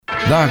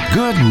The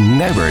Good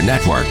Neighbor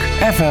Network,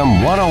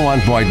 FM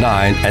 101.9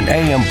 and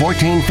AM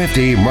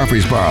 1450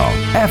 Murfreesboro,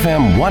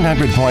 FM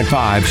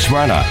 100.5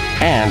 Smyrna,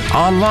 and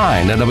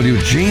online at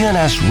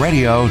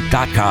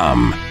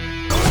WGNSradio.com.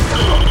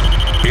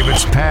 If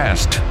it's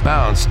passed,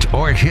 bounced,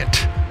 or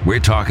hit, we're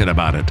talking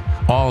about it.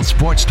 All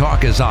Sports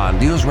Talk is on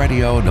News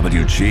Radio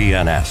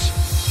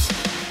WGNS.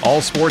 All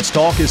Sports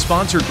Talk is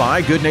sponsored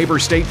by Good Neighbor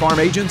State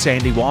Farm agents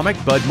Andy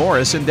Womack, Bud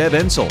Morris, and Deb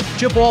Ensel.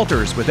 Chip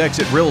Walters with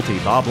Exit Realty,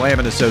 Bob Lamb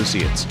and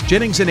Associates.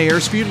 Jennings and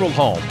Ayers Funeral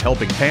Home,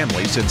 helping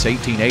families since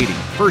 1880.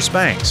 First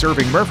Bank,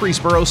 serving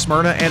Murfreesboro,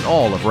 Smyrna, and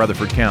all of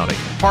Rutherford County.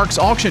 Parks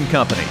Auction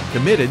Company,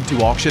 committed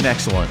to auction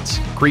excellence.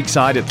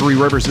 Creekside at Three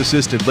Rivers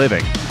Assisted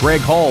Living.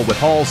 Greg Hall with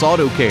Hall's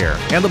Auto Care.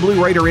 And the Blue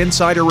Raider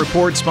Insider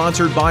Report,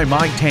 sponsored by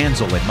Mike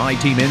Tanzel at My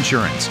Team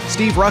Insurance.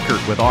 Steve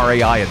Ruckert with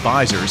RAI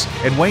Advisors.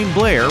 And Wayne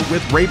Blair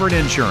with Rayburn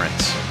Insurance.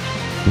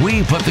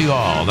 We put the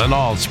all in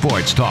all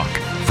sports talk.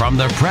 From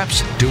the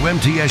Preps to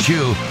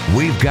MTSU,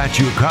 we've got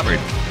you covered.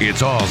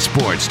 It's All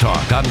Sports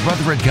Talk on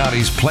Rutherford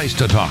County's Place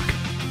to Talk.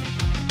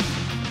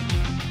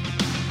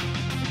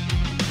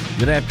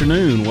 Good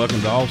afternoon.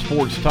 Welcome to All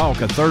Sports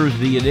Talk, a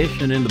Thursday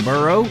edition in the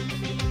borough.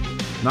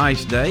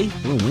 Nice day.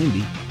 A little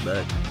windy,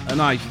 but a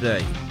nice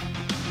day.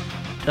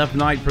 Tough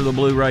night for the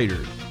Blue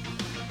Raiders.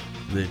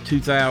 The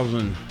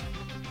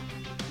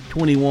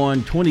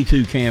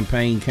 2021-22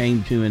 campaign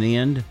came to an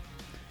end.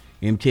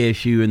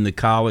 MTSU in the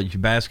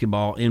College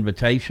Basketball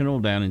Invitational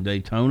down in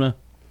Daytona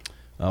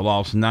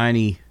lost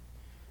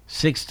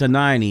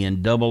 96-90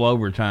 in double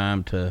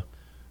overtime to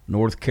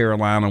North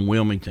Carolina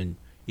Wilmington.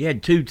 You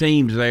had two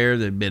teams there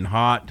that had been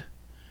hot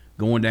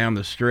going down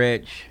the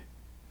stretch.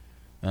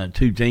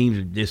 Two teams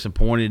are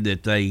disappointed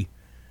that they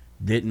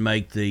didn't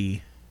make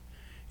the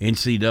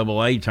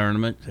NCAA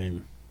tournament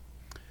and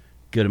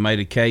could have made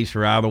a case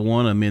for either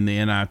one of them in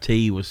the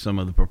NIT with some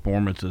of the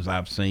performances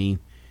I've seen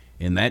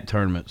in that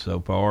tournament so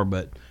far,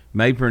 but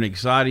made for an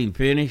exciting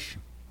finish.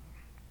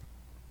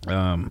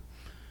 Blue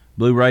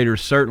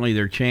Raiders, certainly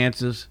their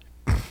chances.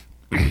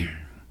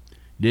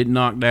 Didn't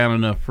knock down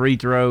enough free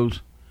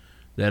throws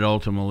that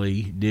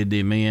ultimately did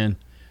them in.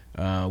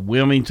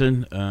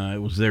 Wilmington,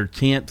 it was their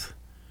 10th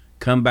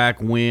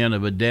comeback win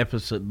of a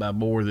deficit by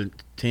more than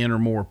 10 or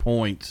more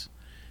points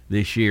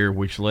this year,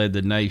 which led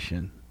the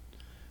nation.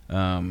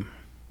 Blue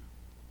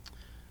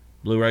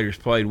Raiders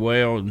played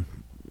well and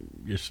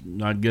just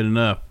not good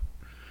enough.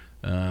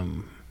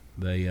 And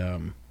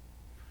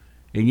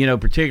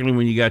particularly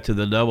when you got to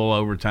the double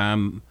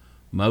overtime,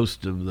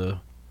 most of the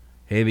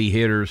heavy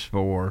hitters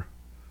for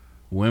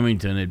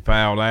Wilmington had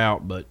fouled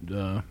out, but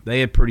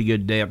they had pretty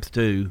good depth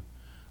too,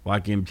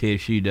 like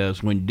MTSU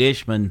does. When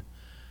Dishman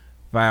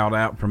fouled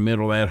out from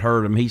middle, that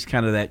hurt him. He's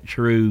kind of that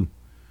true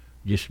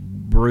just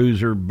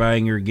bruiser,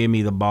 banger, give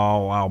me the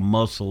ball, I'll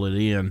muscle it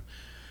in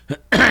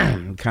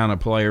kind of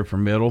player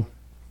from middle.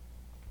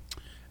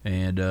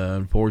 And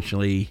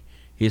unfortunately,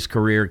 his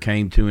career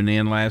came to an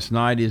end last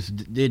night, as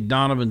did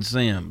Donovan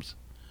Sims,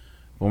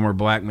 former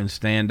Blackman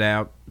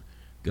standout.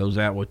 Goes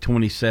out with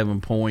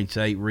 27 points,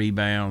 8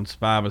 rebounds,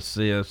 5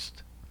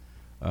 assists.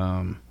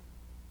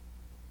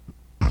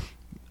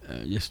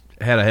 Just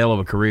had a hell of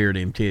a career at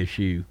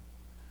MTSU. I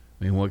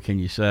mean, what can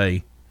you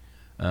say?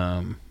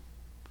 And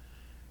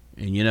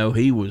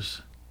he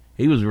was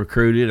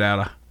recruited out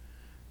of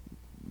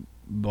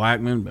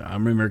Blackman. I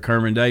remember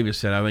Kerman Davis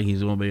said, I think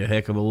he's going to be a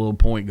heck of a little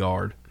point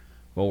guard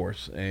for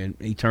us. And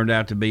he turned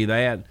out to be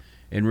that,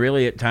 and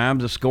really at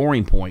times a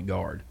scoring point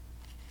guard.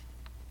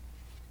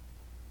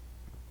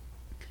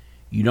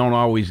 You don't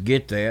always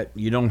get that.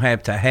 You don't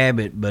have to have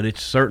it, but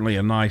it's certainly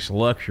a nice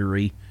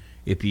luxury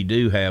if you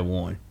do have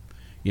one.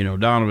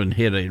 Donovan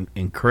hit an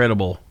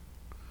incredible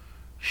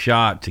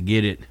shot to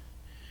get it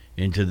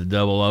into the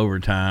double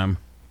overtime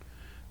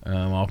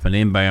off an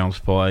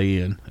inbounds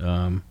play,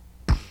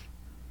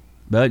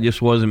 but it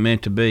just wasn't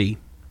meant to be.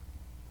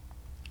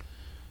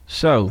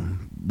 So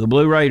the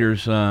Blue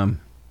Raiders, they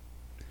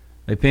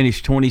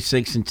finished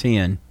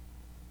 26-10.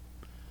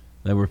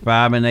 They were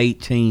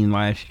 5-18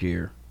 last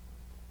year.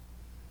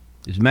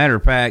 As a matter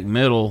of fact,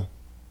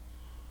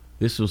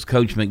 this was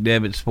Coach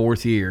McDevitt's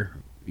 4th year.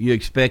 You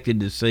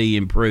expected to see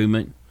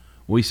improvement.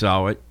 We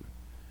saw it.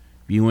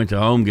 If you went to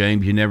home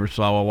games, you never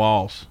saw a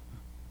loss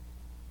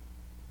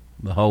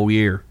the whole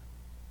year.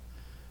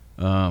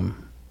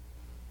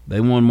 They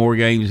won more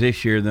games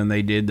this year than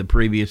they did the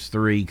previous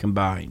 3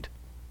 combined.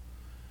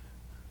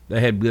 They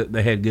had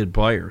good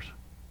players.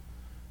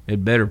 They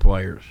had better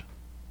players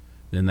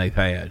than they've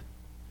had.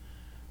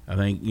 I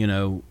think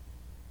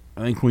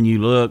when you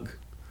look,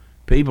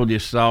 people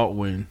just thought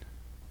when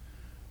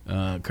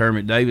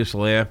Kermit Davis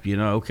left,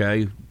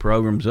 okay,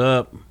 program's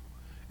up,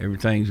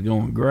 everything's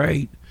going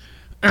great.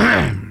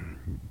 That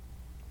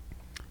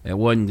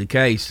wasn't the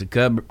case. The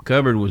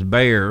cupboard was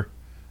bare,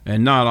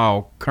 and not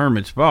all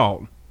Kermit's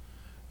fault.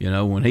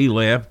 When he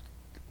left,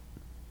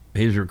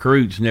 his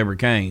recruits never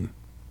came.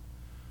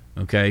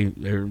 Okay,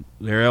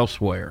 they're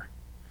elsewhere.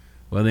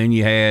 Well, then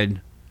you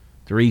had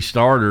 3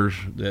 starters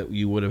that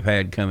you would have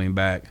had coming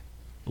back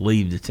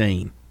leave the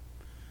team.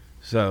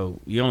 So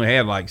you only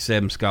had like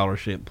 7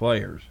 scholarship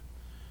players.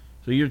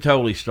 So you're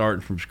totally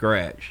starting from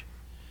scratch.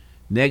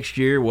 Next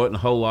year wasn't a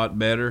whole lot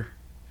better.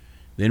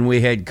 Then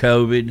we had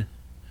COVID.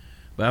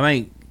 But I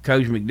think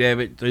Coach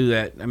McDevitt, through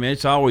that, I mean,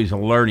 it's always a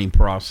learning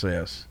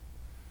process.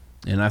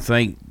 And I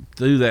think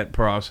through that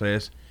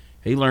process,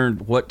 he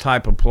learned what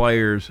type of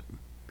players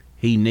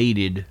he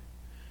needed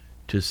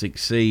to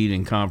succeed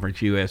in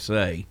Conference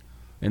USA.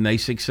 And they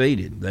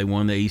succeeded. They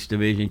won the East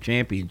Division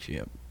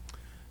Championship.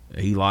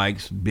 He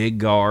likes big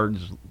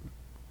guards,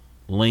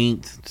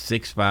 length,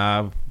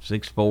 6'5",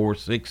 6'4",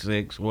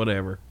 6'6",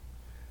 whatever.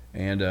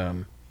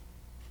 And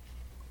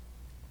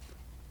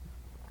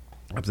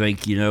I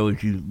think, you know,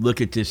 if you look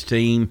at this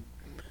team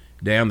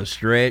down the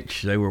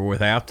stretch, they were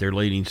without their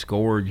leading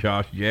scorer,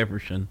 Josh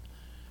Jefferson,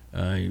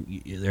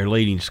 their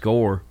leading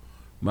scorer.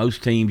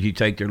 Most teams, you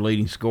take their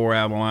leading scorer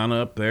out of the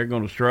lineup, they're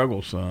going to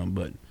struggle some.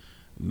 But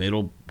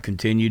Middle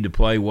continued to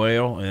play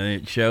well,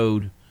 and it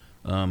showed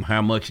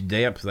how much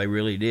depth they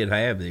really did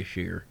have this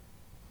year.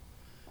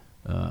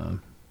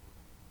 And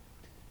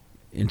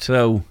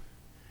so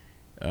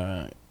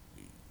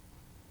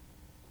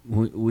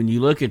when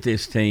you look at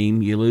this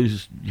team, you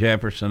lose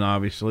Jefferson,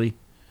 obviously.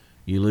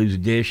 You lose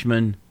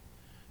Dishman,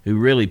 who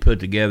really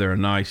put together a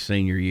nice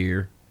senior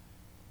year.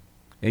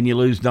 And you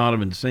lose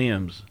Donovan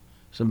Sims.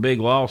 Some big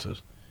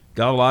losses.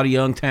 Got a lot of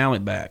young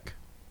talent back.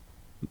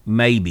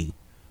 Maybe.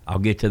 I'll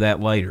get to that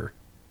later.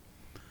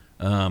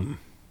 So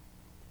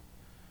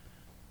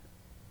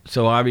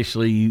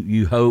obviously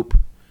you hope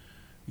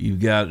you've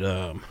got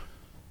a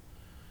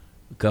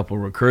couple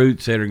of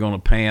recruits that are going to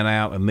pan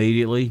out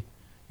immediately,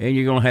 and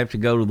you're going to have to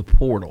go to the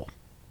portal.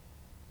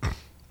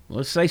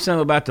 Let's say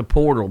something about the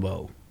portal,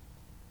 though.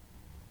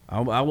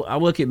 I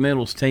look at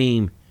Middle's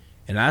team,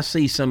 and I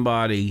see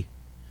somebody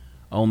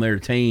on their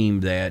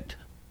team that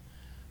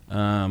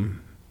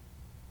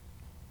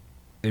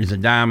is a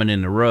diamond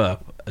in the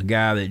rough, a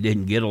guy that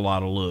didn't get a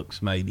lot of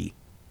looks, maybe.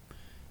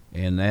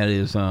 And that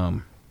is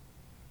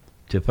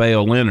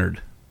Tefeo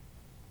Leonard.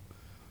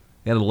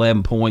 He had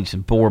 11 points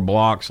and 4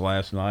 blocks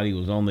last night. He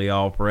was on the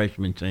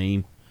all-freshman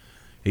team.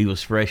 He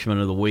was freshman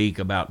of the week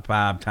about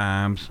 5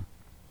 times.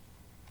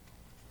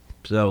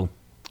 So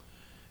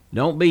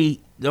don't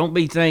be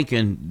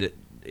thinking that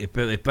if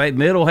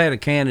Middle had a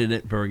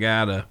candidate for a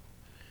guy to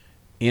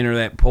enter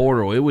that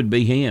portal, it would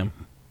be him.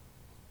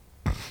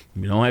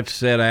 You don't have to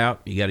set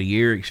out. You got a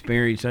year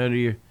experience under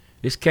you.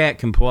 This cat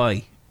can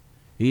play.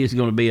 He is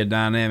going to be a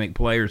dynamic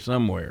player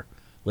somewhere.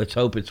 Let's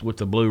hope it's with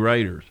the Blue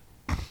Raiders.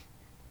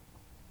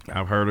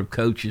 I've heard of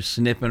coaches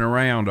sniffing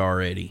around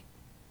already,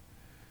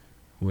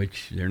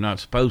 which they're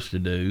not supposed to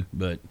do,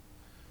 but,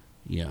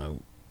 you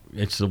know,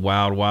 it's the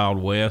wild,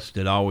 wild west.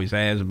 It always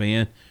has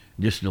been.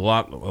 Just a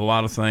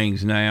lot of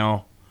things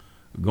now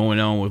going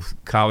on with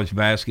college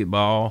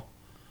basketball.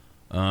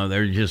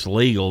 They're just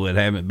legal that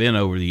haven't been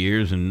over the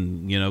years,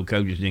 and, you know,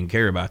 coaches didn't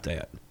care about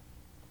that.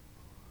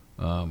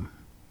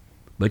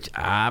 But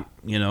I'm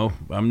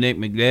Nick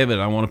McDevitt.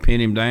 I want to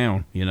pin him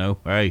down. You know,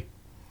 hey,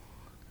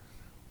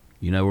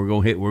 you know, we're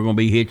gonna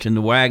be hitching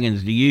the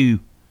wagons to you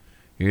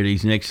here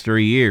these next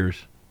 3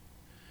 years.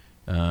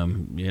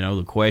 You know,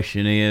 the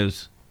question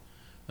is,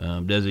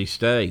 does he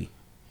stay?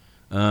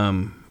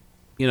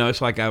 You know,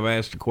 it's like I've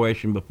asked the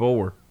question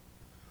before.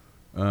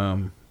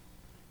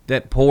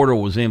 That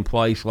portal was in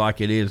place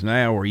like it is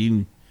now, where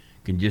you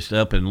can just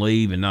up and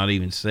leave and not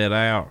even set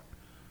out.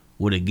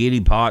 Would a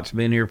Giddy Potts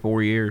been here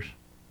 4 years?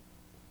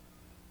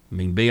 I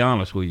mean, be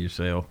honest with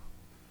yourself.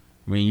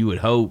 I mean, you would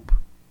hope,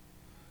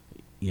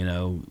 you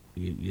know,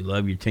 you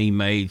love your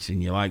teammates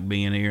and you like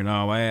being here and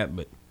all that,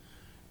 but,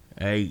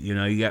 hey, you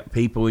know, you got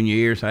people in your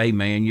ears. Hey,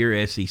 man,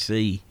 you're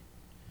SEC.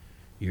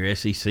 You're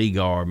SEC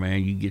guard,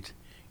 man. You get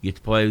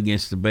to play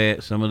against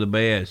some of the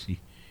best. You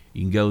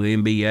can go to the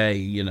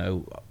NBA, you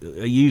know.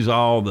 Use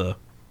all the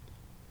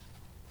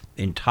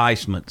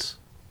enticements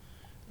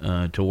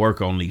to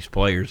work on these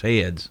players'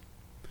 heads.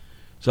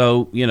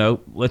 So, you know,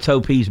 let's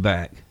hope he's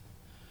back.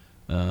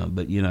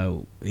 But, you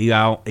know,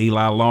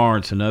 Eli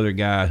Lawrence, another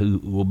guy who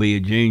will be a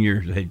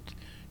junior, had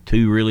had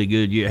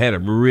a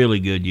really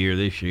good year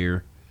this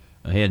year.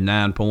 He had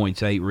 9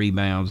 points, 8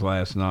 rebounds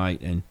last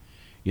night. And,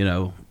 you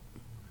know,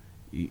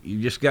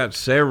 you just got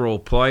several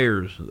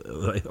players.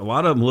 A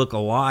lot of them look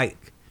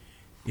alike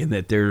in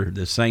that they're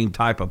the same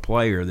type of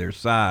player, their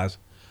size.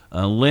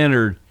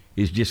 Leonard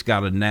has just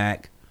got a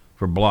knack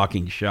for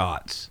blocking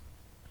shots.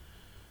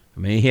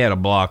 I mean, he had a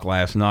block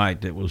last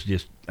night that was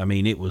just, I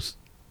mean,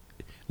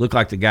 looked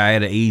like the guy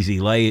had an easy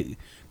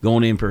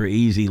going in for an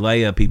easy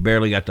layup. He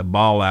barely got the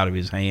ball out of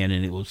his hand,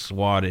 and it was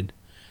swatted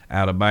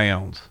out of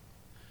bounds.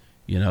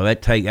 You know,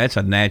 that's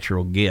a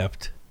natural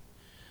gift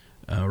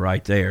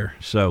right there.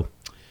 So,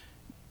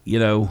 you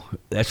know,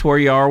 that's where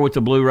you are with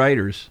the Blue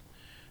Raiders.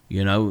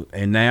 You know,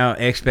 and now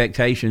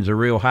expectations are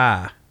real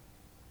high.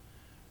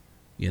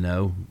 You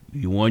know,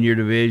 you won your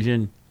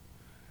division.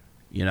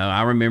 You know,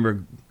 I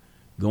remember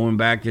going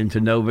back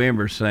into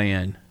November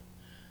saying,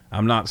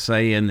 I'm not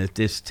saying that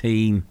this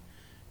team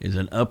is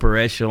an upper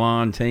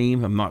echelon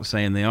team. I'm not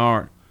saying they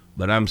aren't,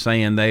 but I'm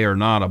saying they are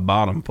not a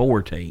bottom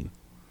 4 team.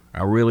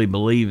 I really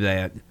believe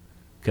that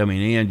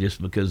coming in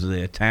just because of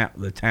the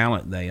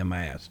talent they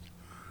amassed.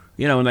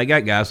 You know, and they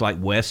got guys like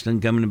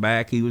Weston coming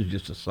back. He was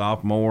just a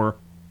sophomore.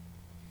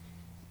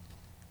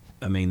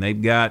 I mean,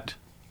 they've got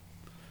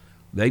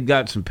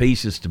some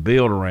pieces to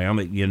build around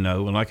it, you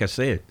know. And like I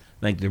said,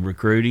 I think the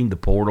recruiting, the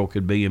portal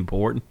could be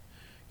important.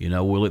 You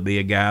know, will it be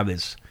a guy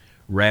that's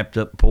wrapped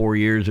up 4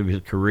 years of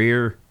his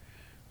career?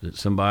 Is it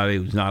somebody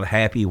who's not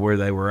happy where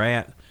they were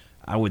at?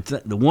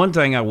 The one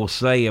thing I will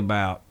say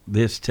about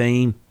this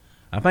team,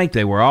 I think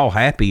they were all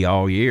happy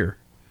all year.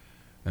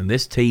 And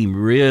this team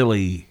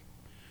really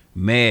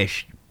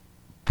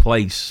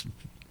plays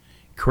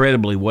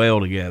incredibly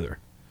well together.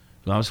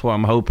 So that's why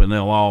I'm hoping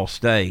they'll all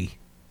stay.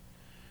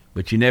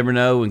 But you never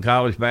know in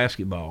college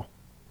basketball.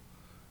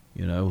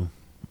 You know,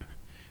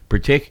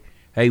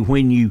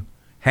 when you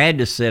had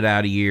to sit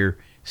out a year,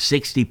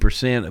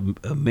 60%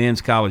 of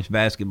men's college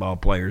basketball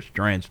players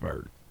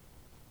transferred.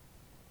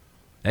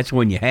 That's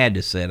when you had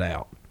to sit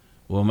out.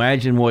 Well,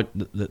 imagine what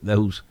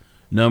those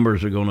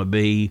numbers are going to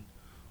be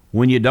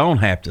when you don't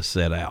have to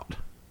sit out.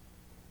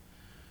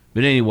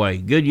 But anyway,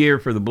 good year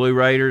for the Blue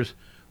Raiders.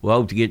 We'll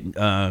hope to get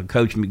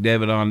Coach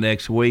McDevitt on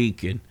next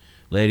week and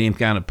let him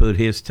kind of put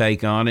his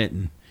take on it.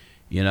 And,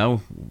 you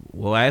know,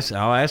 I'll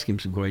ask him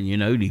some questions. You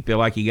know, do you feel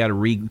like you got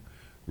to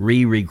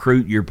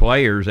re-recruit your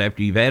players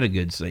after you've had a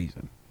good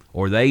season?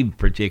 Or they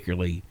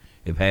particularly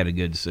have had a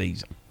good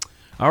season?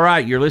 All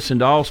right, you're listening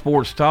to All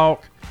Sports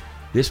Talk.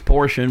 This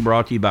portion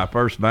brought to you by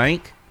First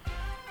Bank,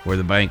 where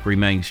the bank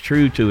remains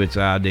true to its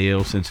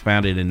ideals since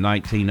founded in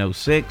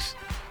 1906.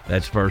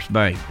 That's First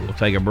Bank. We'll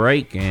take a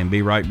break and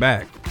be right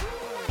back.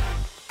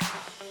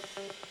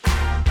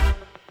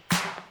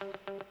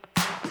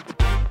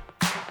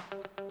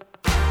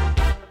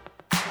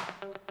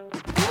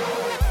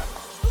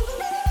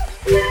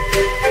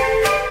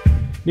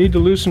 Need to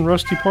loosen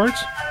rusty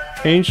parts?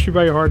 Haynes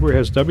Chevrolet Hardware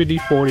has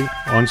WD-40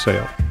 on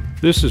sale.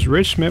 This is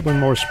Rich Schmidt with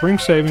more spring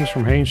savings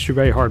from Haynes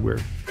Chevrolet Hardware.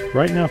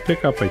 Right now,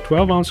 pick up a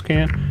 12-ounce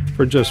can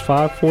for just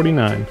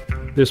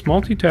 $5.49. This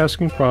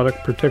multitasking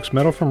product protects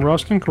metal from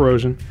rust and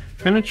corrosion,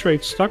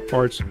 penetrates stuck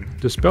parts,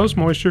 dispels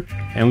moisture,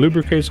 and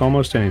lubricates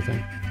almost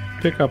anything.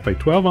 Pick up a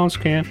 12-ounce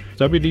can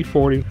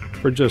WD-40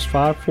 for just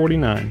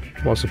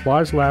 $5.49 while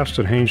supplies last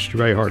at Haynes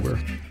Chevrolet Hardware.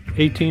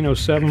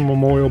 1807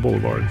 Memorial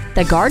Boulevard.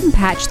 The Garden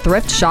Patch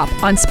Thrift Shop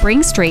on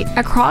Spring Street,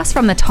 across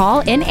from the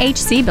tall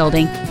NHC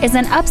building, is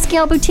an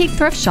upscale boutique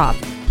thrift shop.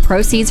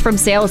 Proceeds from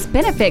sales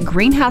benefit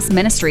Greenhouse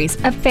Ministries,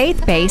 a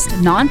faith-based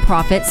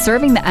nonprofit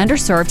serving the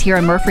underserved here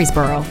in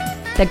Murfreesboro.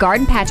 The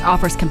Garden Patch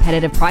offers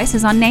competitive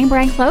prices on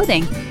name-brand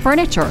clothing,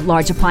 furniture,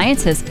 large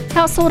appliances,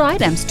 household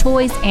items,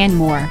 toys, and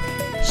more.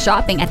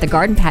 Shopping at the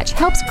Garden Patch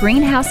helps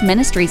Greenhouse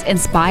Ministries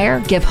inspire,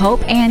 give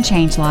hope, and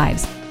change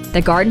lives.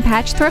 The Garden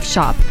Patch Thrift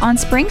Shop on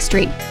Spring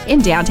Street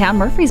in downtown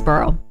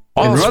Murfreesboro.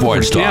 All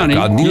Sports Talk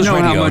on News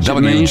Radio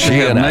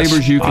WGNS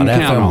neighbors you can on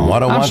count FM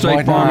on. I'm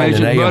State Farm 101.9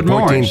 Agent and Bud AM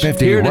Morris,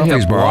 1450 here to help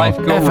Murfreesboro, life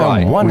go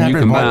right FM when you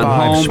combine 100.5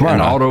 home and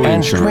Smyrna, auto and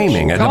insurance.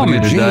 streaming at Call me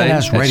today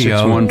at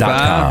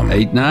WGNSradio.com.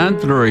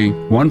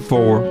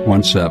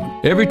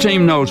 615-893-1417. Every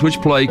team knows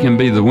which play can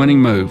be the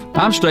winning move.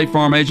 I'm State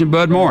Farm Agent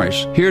Bud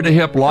Morris, here to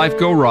help life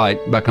go right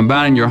by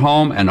combining your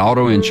home and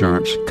auto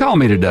insurance. Call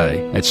me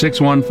today at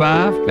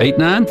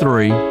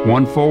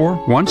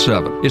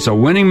 615-893-1417. It's a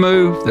winning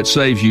move that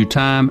saves you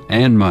time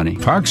and money.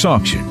 Parks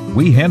Auction.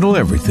 We handle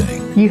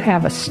everything. You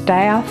have a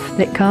staff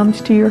that comes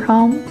to your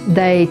home.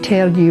 They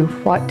tell you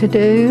what to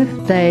do.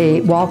 They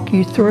walk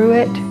you through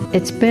it.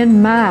 It's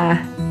been my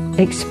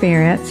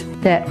experience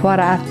that what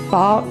I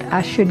thought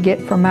I should get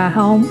for my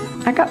home,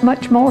 I got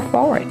much more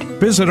for it.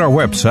 Visit our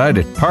website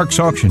at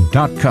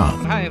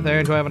parksauction.com. Hi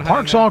there,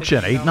 Parks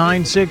Auction,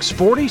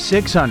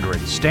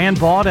 896-4600. Stan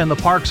Vaught and the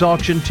Parks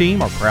Auction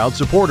team are proud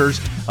supporters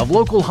of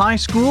local high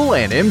school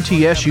and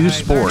MTSU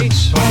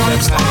sports.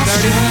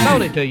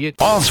 Sold it to you.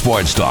 All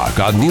Sports Talk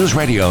on News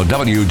Radio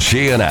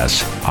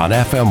WGNS on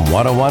FM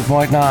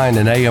 101.9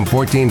 and AM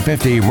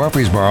 1450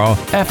 Murfreesboro,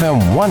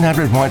 FM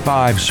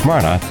 100.5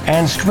 Smyrna,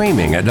 and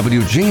streaming at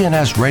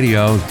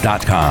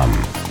WGNSradio.com.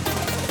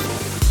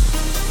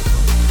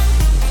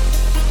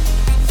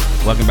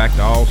 Welcome back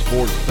to All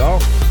Sports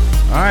Talk.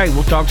 All right,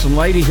 we'll talk some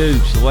Lady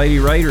Hoops. The Lady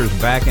Raiders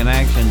back in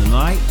action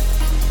tonight.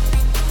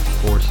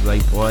 Of course,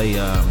 they play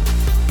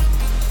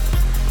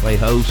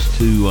host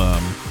to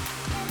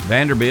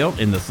Vanderbilt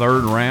in the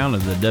third round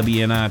of the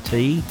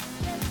WNIT.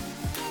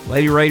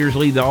 Lady Raiders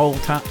lead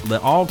the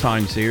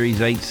all-time series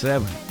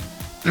 8-7.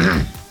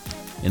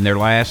 In their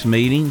last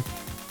meeting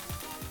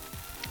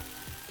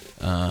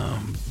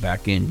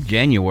back in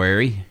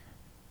January,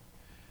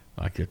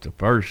 like at the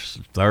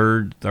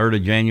third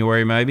of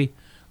January maybe,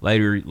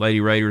 Lady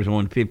Raiders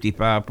won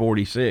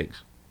 55-46.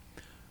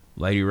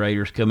 Lady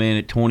Raiders come in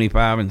at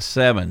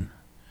 25-7.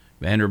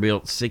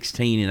 Vanderbilt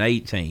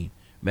 16-18.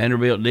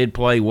 Vanderbilt did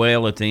play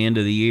well at the end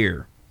of the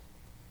year,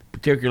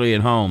 particularly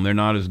at home. They're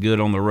not as good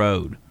on the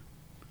road.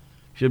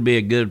 Should be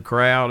a good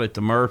crowd at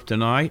the Murph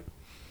tonight,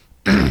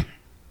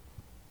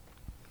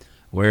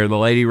 where the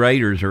Lady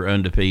Raiders are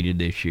undefeated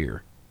this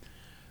year.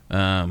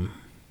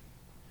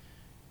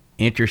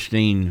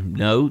 interesting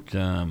note,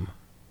 got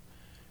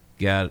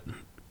a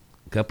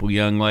couple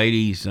young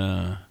ladies,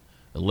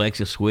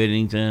 Alexis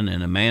Whittington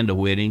and Amanda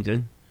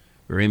Whittington,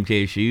 for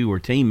MTSU, were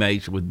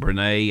teammates with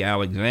Brene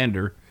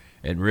Alexander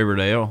at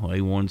Riverdale.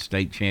 They won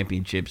state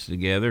championships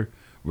together.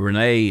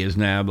 Brene is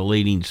now the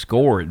leading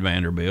scorer at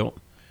Vanderbilt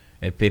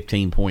at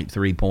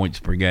 15.3 points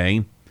per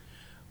game.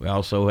 We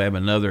also have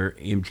another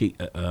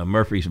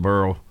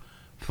Murfreesboro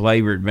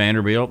flavor at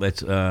Vanderbilt.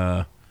 That's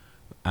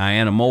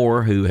Ayanna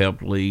Moore, who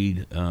helped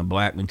lead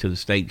Blackman to the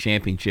state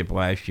championship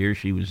last year.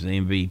 She was the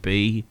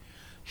MVP.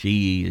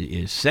 She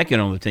is second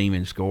on the team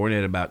in scoring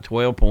at about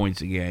 12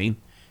 points a game,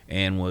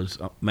 and was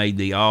made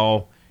the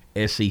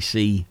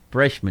all-SEC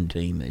freshman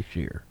team this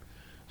year.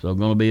 So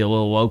going to be a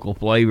little local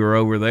flavor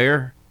over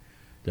there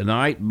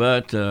tonight.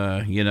 But,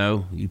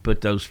 you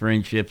put those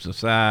friendships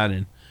aside,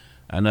 and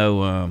I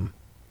know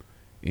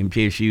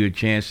MTSU had a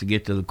chance to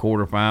get to the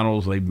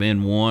quarterfinals. They've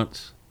been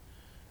once.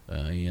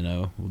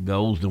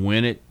 Goals to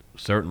win it.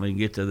 Certainly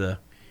get to the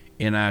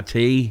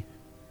NIT.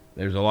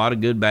 There's a lot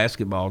of good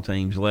basketball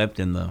teams left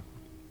in the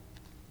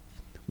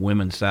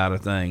women's side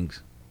of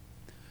things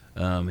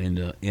in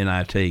the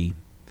NIT.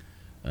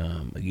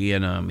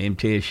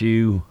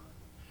 MTSU,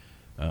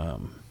 I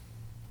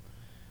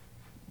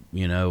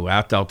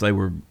thought they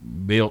were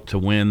built to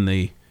win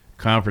the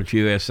Conference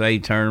USA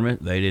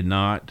tournament. They did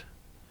not,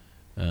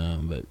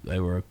 but they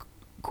were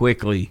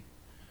quickly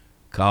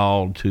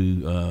called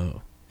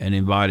to and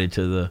invited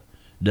to the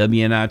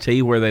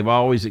WNIT, where they've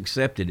always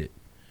accepted it.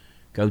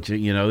 Coach,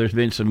 there's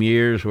been some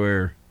years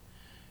where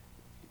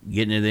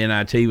getting to the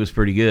NIT was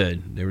pretty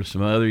good. There were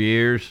some other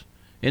years,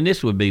 and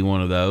this would be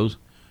one of those,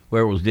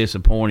 where it was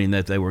disappointing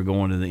that they were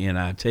going to the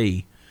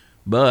NIT.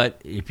 But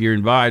if you're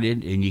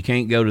invited and you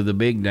can't go to the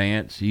big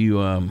dance,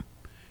 you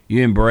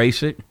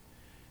embrace it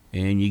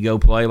and you go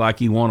play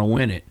like you want to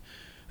win it.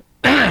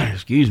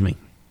 Excuse me.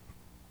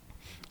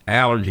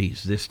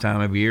 Allergies this time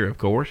of year, of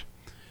course.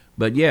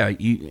 But yeah,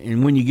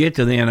 and when you get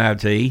to the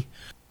NIT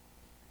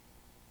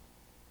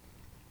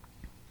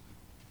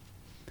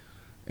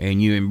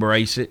and you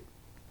embrace it,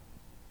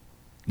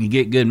 you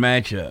get good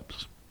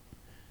matchups.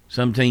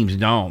 Some teams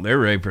don't. They're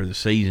ready for the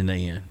season to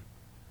end.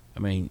 I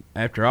mean,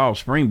 after all,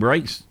 spring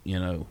break's,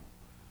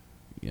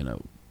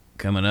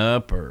 coming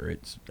up, or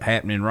it's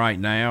happening right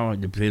now.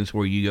 It depends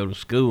where you go to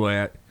school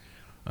at.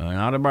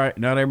 Not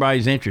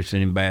everybody's interested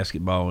in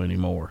basketball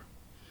anymore.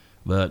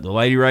 But the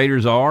Lady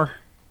Raiders are.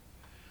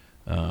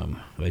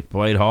 They've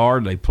played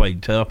hard. They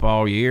played tough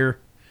all year.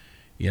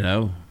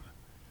 They've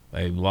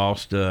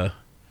lost a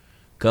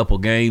couple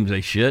games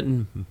they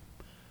shouldn't.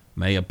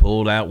 May have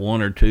pulled out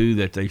one or two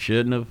that they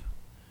shouldn't have.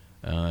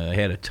 They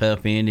had a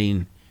tough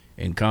ending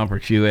in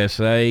Conference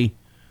USA.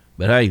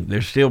 But, hey,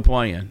 they're still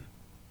playing.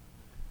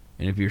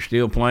 And if you're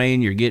still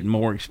playing, you're getting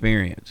more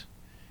experience.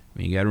 I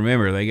mean, you got to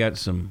remember, they got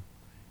some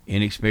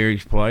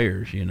inexperienced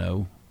players,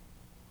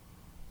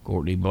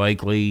 Courtney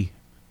Blakely,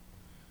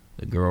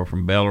 the girl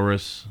from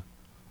Belarus,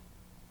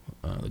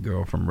 the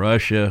girl from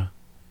Russia.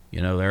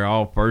 They're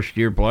all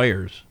first-year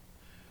players.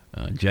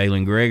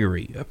 Jalen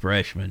Gregory, a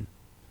freshman,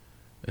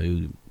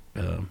 who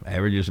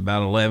averages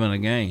about 11 a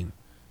game.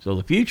 So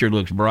the future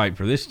looks bright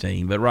for this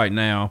team. But right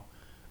now,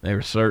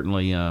 they're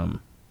certainly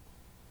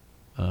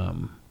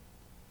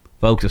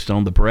focused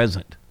on the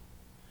present.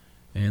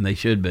 And they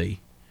should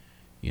be.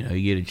 You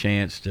get a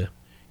chance to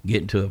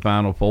get into a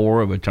Final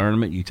Four of a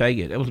tournament, you take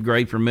it. It was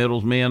great for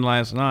Middle's men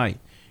last night,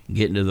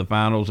 getting to the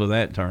finals of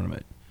that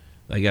tournament.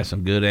 They got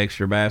some good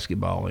extra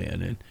basketball in,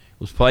 and it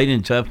was played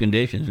in tough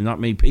conditions.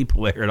 Not many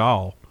people there at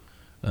all,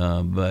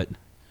 but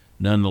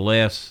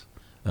nonetheless,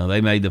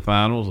 they made the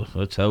finals.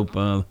 Let's hope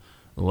the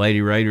Lady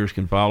Raiders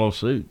can follow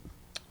suit.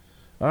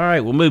 All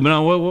right, well, moving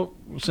on. Well,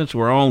 since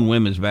we're on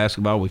women's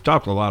basketball, we've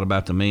talked a lot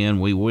about the men.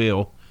 We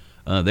will.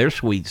 Their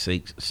Sweet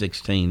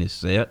 16 is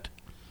set.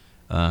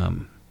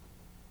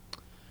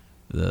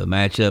 The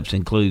matchups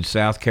include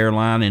South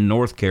Carolina and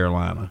North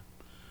Carolina.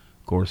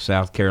 Of course,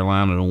 South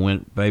Carolina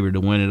favored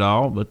to win it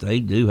all, but they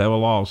do have a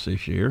loss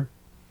this year.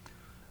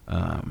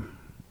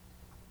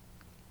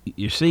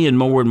 You're seeing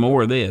more and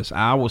more of this.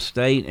 Iowa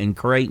State and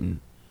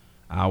Creighton.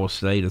 Iowa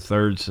State a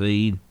 3rd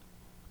seed,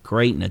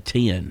 Creighton a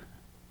 10.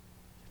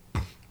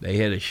 They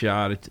had a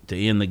shot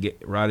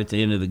right at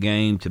the end of the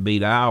game to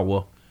beat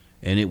Iowa,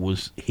 and it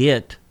was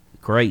hit,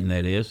 Creighton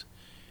that is.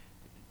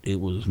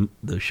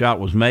 The shot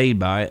was made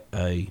by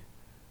a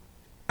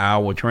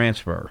Iowa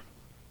transfer.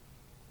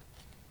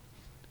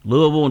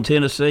 Louisville and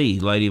Tennessee.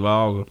 Lady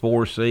Vols a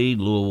 4 seed.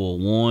 Louisville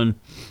 1.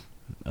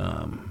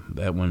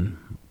 That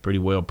one pretty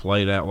well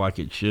played out like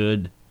it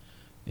should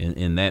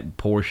in that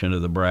portion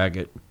of the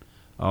bracket.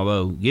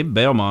 Although, give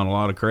Belmont a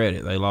lot of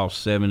credit. They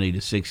lost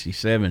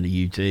 70-67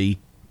 to UT.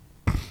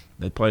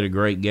 They played a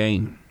great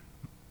game.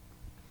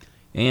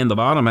 And the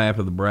bottom half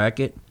of the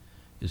bracket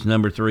is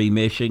number 3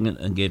 Michigan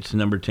against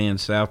number 10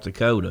 South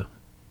Dakota.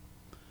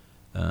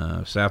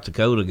 South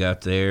Dakota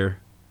got there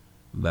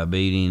by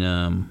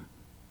beating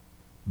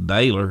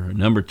Baylor,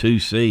 number 2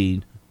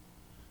 seed,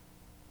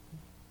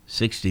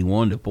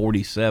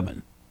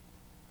 61-47.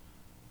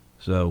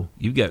 So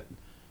you've got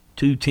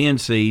two 10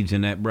 seeds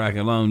in that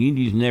bracket alone. You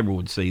just never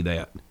would see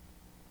that.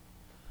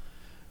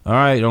 All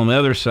right, on the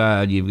other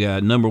side, you've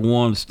got number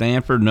 1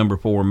 Stanford, number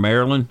 4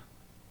 Maryland.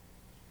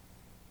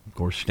 Of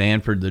course,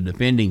 Stanford, the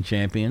defending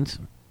champions.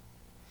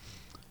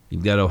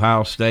 You've got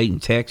Ohio State and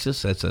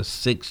Texas. That's a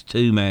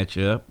 6-2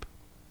 matchup.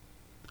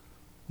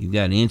 You've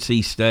got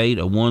NC State,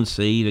 a 1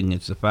 seed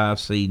against a 5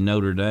 seed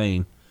Notre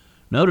Dame.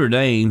 Notre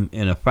Dame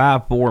in a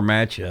 5-4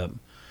 matchup,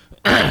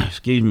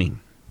 excuse me,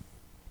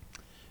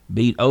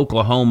 beat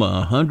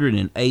Oklahoma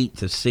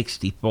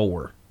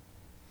 108-64.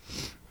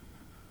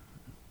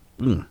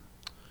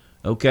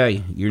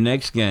 Okay, your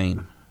next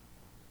game.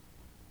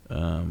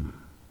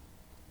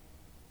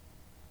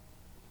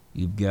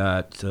 You've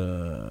got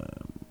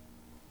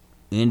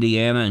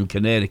Indiana and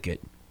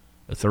Connecticut,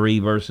 a 3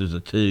 versus a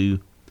 2.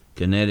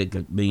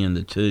 Connecticut being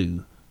the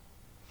 2.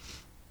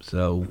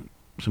 So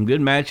some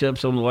good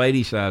matchups on the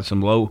ladies' side. Some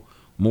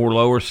more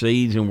lower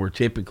seeds than we're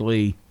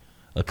typically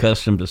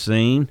accustomed to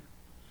seeing,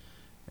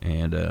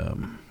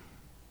 and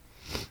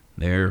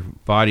they're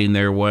fighting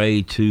their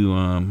way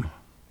to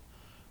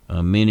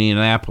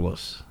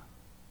Minneapolis.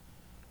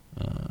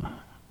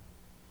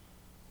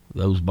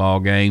 Those ball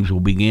games will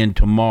begin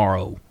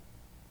tomorrow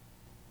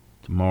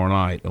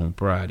night on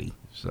Friday.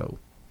 So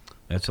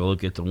that's a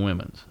look at the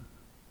women's.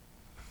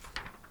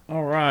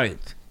 All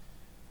right,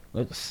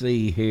 let's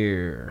see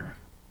here.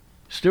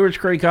 Stewart's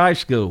Creek High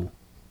School.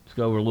 Let's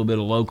go over a little bit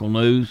of local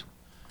news.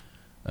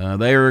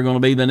 They are going to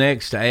be the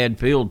next to add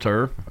field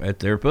turf at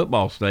their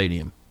football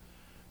stadium,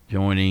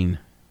 joining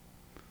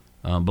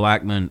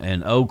Blackman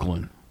and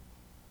Oakland.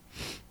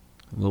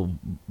 A little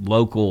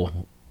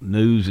local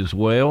news as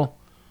well.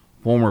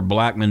 Former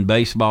Blackman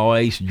baseball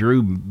ace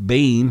Drew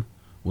Beam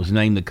was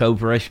named the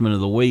co-freshman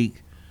of the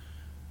week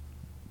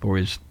for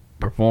his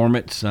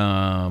performance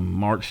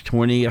March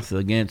 20th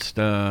against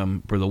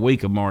for the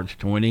week of March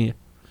 20th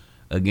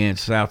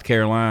against South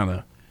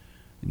Carolina,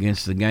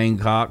 against the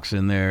Gamecocks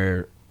in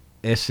their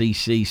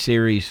SEC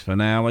series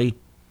finale.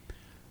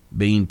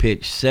 Bean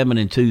pitched 7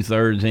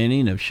 2/3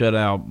 inning of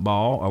shutout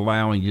ball,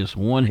 allowing just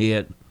 1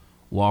 hit,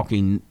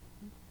 walking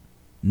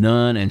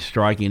none, and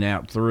striking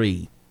out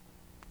 3.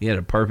 He had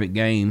a perfect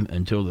game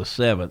until the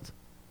 7th.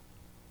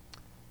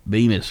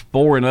 Beam is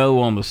 4-0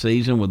 on the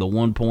season with a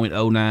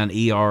 1.09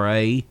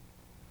 ERA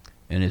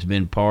and has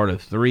been part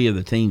of 3 of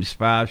the team's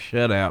 5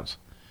 shutouts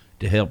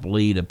to help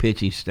lead a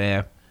pitching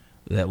staff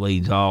that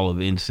leads all of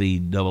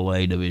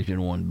NCAA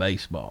Division I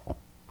baseball.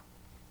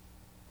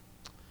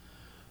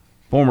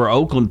 Former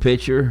Oakland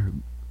pitcher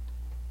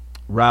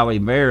Riley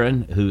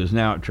Barron, who is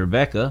now at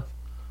Trevecca,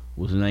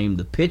 was named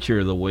the pitcher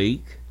of the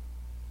week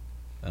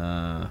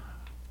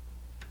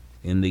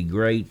in the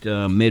great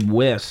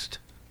Midwest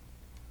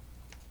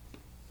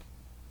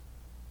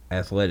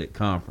Athletic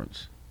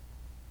Conference.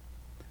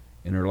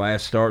 In her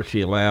last start,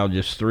 she allowed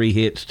just 3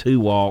 hits, 2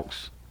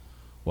 walks,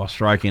 while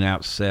striking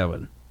out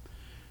 7.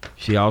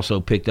 She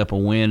also picked up a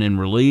win in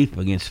relief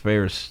against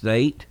Ferris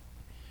State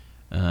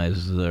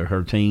as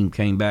her team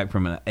came back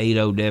from an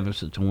 8-0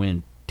 deficit to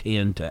win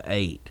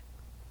 10-8.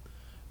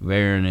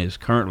 Barron is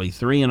currently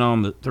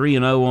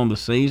 3-0 on the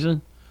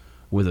season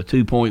with a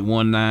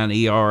 2.19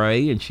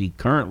 ERA, and she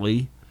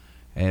currently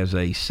has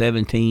a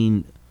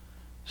 17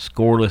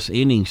 scoreless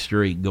inning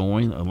streak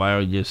going,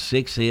 allowing just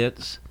 6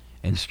 hits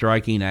and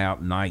striking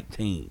out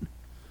 19.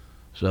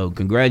 So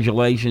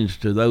congratulations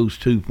to those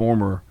 2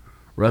 former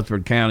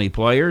Rutherford County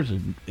players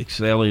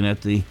excelling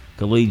at the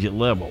collegiate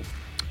level.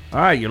 All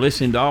right, you're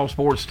listening to All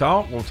Sports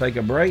Talk. We'll take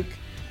a break.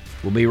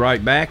 We'll be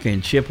right back,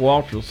 and Chip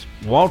Walters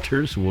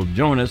will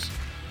join us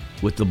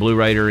with the Blue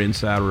Raider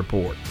Inside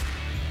Report.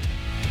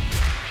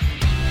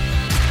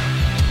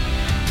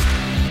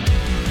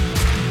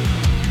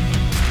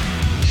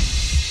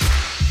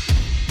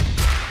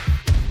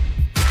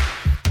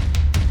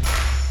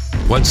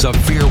 When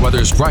severe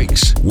weather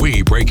strikes,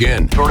 we break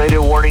in.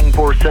 Tornado warning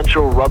for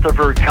central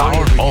Rutherford County.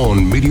 Our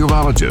own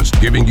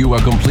meteorologist giving you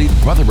a complete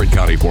Rutherford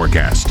County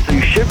forecast. So you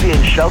should be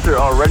in shelter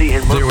already.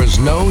 There is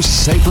no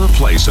safer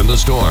place in the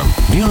storm.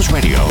 News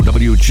Radio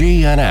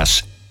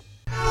WGNS.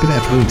 Good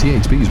afternoon.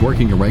 THB is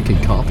working in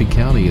Rankin Coffee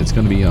County. It's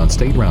going to be on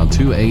State Route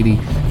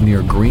 280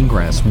 near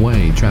Greengrass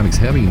Way. Traffic's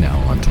heavy now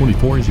on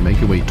 24 as you make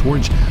your way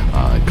towards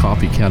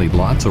Coffee County.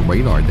 Lots of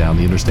radar down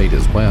the interstate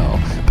as well.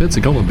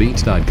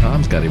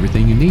 PensacolaBeach.com's got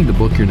everything you need to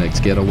book your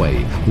next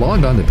getaway.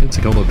 Log on to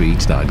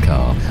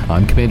PensacolaBeach.com.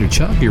 I'm Commander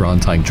Chuck. You're on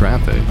time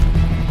traffic.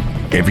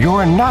 If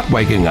you're not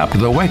waking up to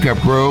the Wake Up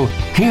Crew,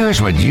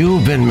 here's what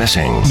you've been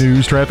missing.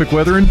 News, traffic,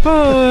 weather, and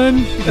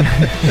fun.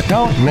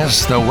 Don't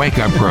miss the Wake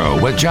Up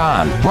Crew with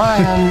John,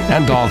 Ryan,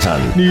 and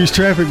Dalton. News,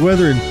 traffic,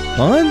 weather, and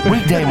fun?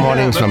 Weekday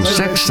mornings from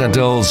 6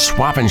 until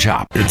Swap and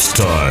Shop. It's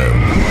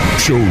time.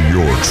 Show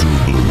your true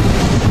blue.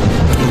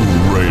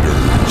 Blue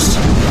Raiders.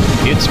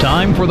 It's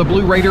time for the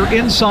Blue Raider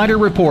Insider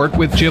Report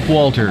with Chip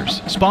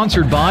Walters.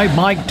 Sponsored by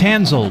Mike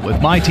Tanzel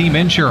with My Team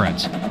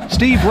Insurance,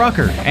 Steve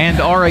Rucker and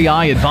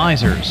RAI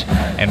Advisors,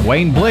 and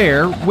Wayne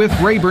Blair with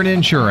Rayburn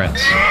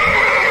Insurance.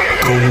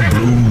 Go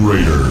Blue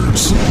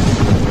Raiders.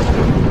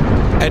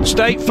 At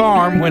State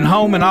Farm, when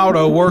home and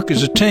auto work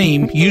as a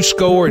team, you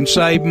score and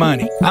save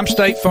money. I'm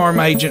State Farm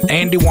agent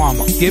Andy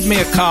Womack. Give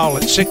me a call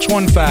at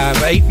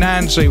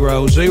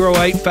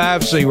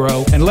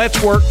 615-890-0850 and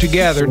let's work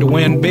together to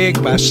win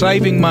big by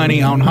saving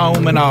money on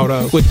home and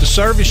auto. With the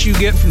service you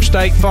get from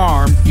State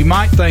Farm, you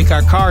might think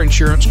our car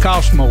insurance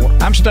costs more.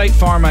 I'm State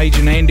Farm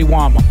agent Andy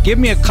Womack. Give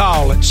me a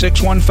call at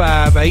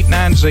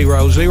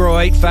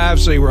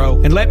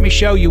 615-890-0850 and let me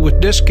show you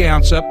with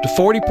discounts up to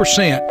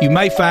 40%. You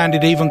may find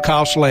it even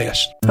costs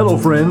less. Hello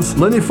friends,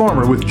 Lenny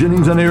Farmer with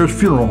Jennings & Ayers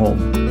Funeral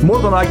Home. More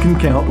than I can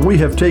count, we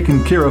have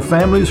taken care of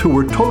families who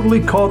were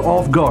totally caught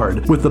off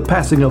guard with the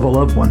passing of a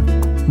loved one.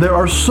 There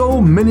are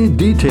so many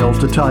details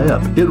to tie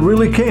up, it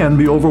really can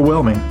be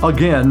overwhelming.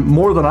 Again,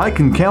 more than I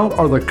can count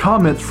are the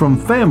comments from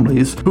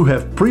families who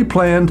have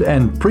pre-planned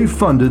and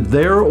pre-funded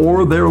their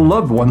or their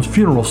loved one's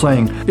funeral,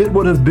 saying, "It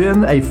would have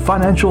been a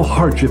financial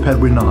hardship had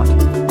we not."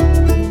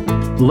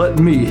 Let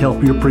me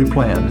help you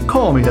pre-plan.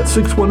 Call me at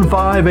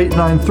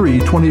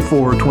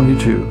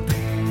 615-893-2422.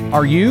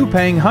 Are you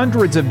paying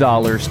hundreds of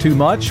dollars too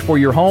much for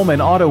your home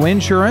and auto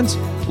insurance?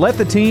 Let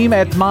the team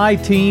at My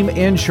Team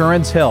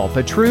Insurance help,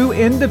 a true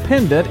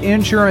independent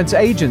insurance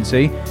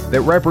agency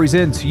that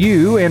represents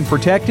you in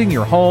protecting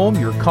your home,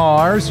 your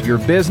cars, your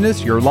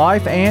business, your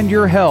life, and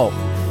your health.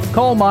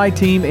 Call My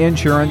Team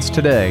Insurance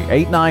today,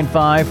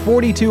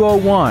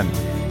 895-4201.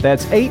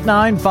 That's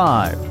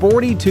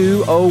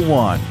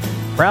 895-4201.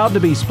 Proud to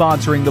be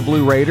sponsoring the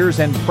Blue Raiders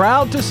and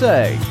proud to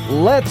say,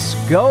 let's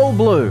go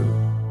Blue.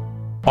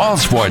 All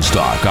Sports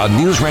Talk on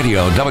News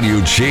Radio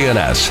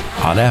WGNS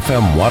on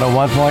FM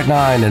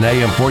 101.9 and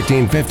AM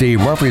 1450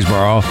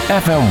 Murfreesboro,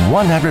 FM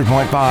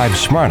 100.5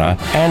 Smyrna,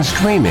 and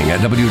streaming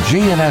at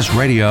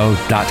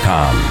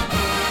WGNSradio.com.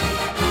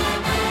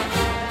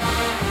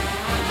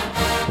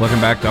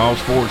 Welcome back to All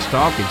Sports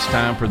Talk. It's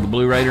time for the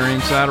Blue Raider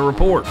Insider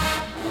Report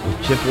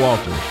with Chip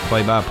Walters,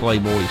 play-by-play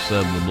voice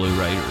of the Blue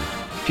Raiders.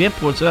 Chip,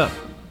 what's up?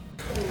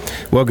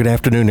 Well, good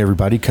afternoon,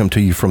 everybody. Come to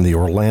you from the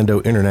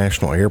Orlando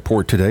International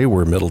Airport today,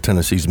 where Middle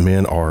Tennessee's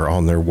men are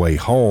on their way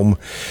home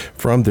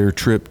from their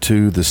trip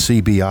to the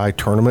CBI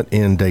tournament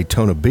in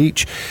Daytona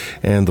Beach.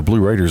 And the Blue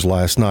Raiders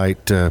last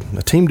night, a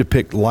team to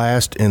pick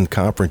last in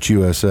Conference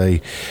USA,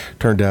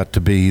 turned out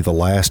to be the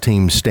last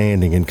team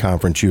standing in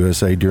Conference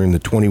USA during the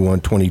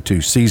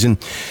 21-22 season.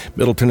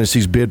 Middle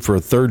Tennessee's bid for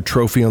a third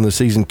trophy on the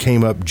season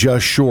came up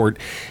just short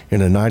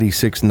in a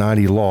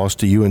 96-90 loss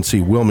to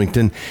UNC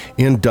Wilmington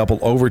in double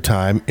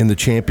overtime in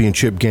the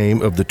championship game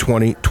of the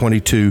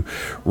 2022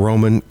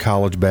 Roman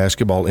College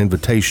Basketball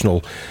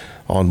Invitational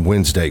on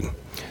Wednesday.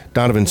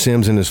 Donovan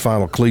Sims in his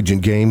final collegiate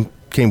game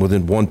came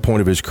within 1 point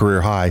of his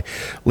career high,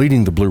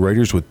 leading the Blue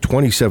Raiders with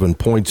 27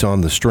 points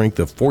on the strength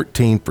of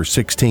 14 for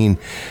 16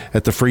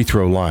 at the free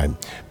throw line.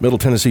 Middle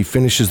Tennessee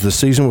finishes the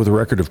season with a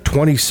record of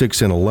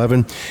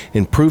 26-11,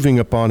 improving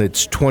upon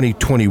its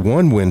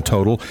 2021 win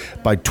total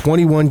by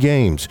 21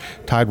 games,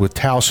 tied with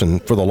Towson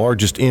for the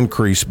largest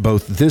increase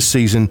both this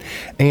season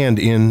and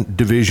in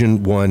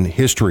Division I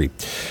history.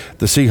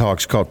 The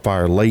Seahawks caught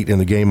fire late in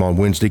the game on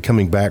Wednesday,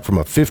 coming back from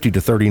a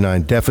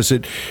 50-39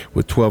 deficit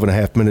with 12 and a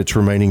half minutes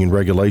remaining in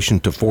regulation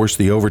to force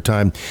the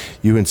overtime.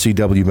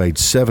 UNCW made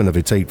 7 of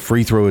its 8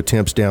 free throw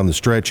attempts down the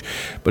stretch,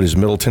 but as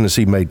Middle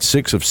Tennessee made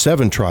 6 of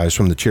 7 tries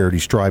from the charity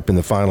stripe in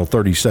the final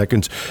 30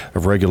 seconds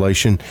of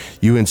regulation,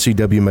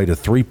 UNCW made a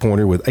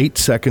three-pointer with 8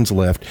 seconds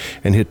left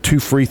and hit 2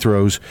 free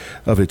throws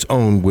of its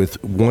own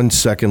with 1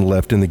 second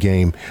left in the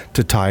game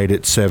to tie it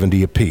at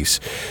 70 apiece.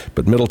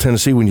 But Middle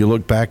Tennessee, when you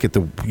look back at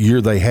the year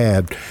they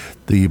had,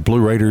 the Blue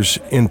Raiders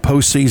in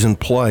postseason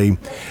play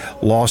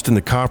lost in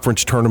the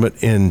conference tournament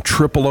in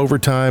triple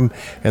overtime,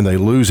 and they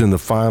lose in the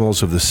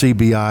finals of the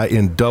CBI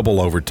in double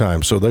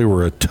overtime. So they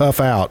were a tough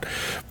out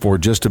for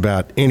just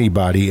about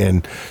anybody,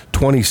 and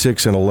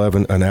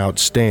 26-11, an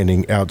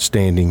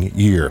outstanding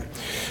year.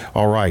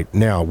 All right,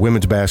 now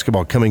women's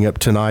basketball coming up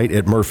tonight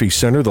at Murphy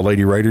Center. The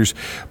Lady Raiders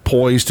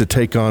poised to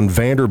take on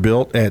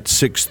Vanderbilt at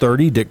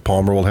 6:30. Dick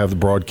Palmer will have the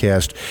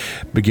broadcast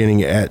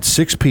beginning at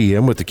 6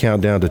 p.m. with the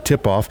countdown to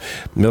tip-off.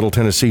 Middle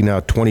Tennessee now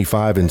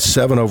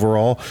 25-7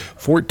 overall,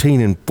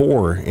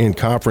 14-4 in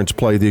conference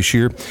play this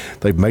year.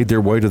 They've made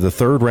their way to the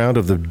third round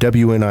of the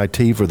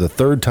WNIT for the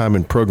third time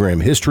in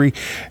program history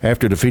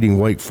after defeating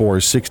Wake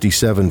Forest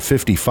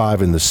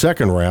 67-55 in the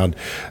second round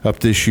of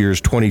this year's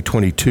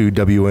 2022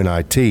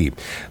 WNIT.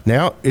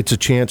 Now it's a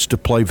chance to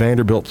play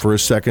Vanderbilt for a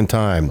second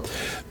time.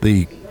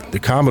 The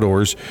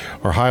Commodores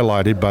are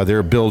highlighted by their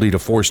ability to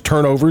force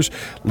turnovers,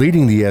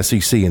 leading the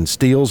SEC in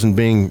steals and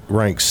being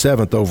ranked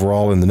 7th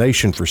overall in the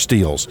nation for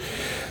steals.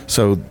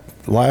 So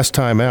last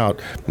time out,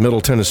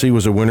 Middle Tennessee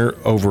was a winner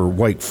over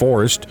Wake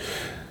Forest,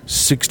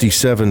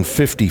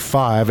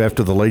 67-55,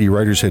 after the Lady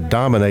Raiders had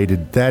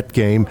dominated that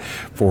game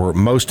for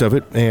most of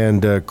it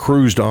and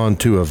cruised on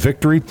to a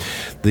victory.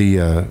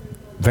 The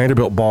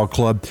Vanderbilt Ball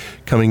Club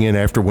coming in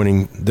after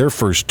winning their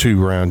first 2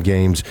 round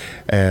games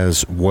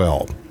as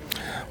well.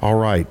 All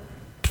right,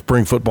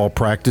 spring football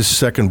practice,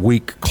 second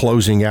week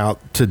closing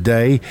out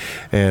today,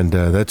 and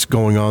that's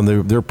going on.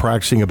 They're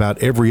practicing about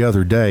every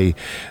other day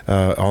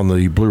on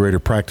the Blue Raider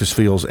practice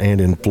fields and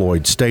in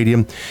Floyd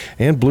Stadium.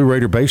 And Blue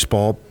Raider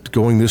baseball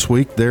going this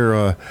week.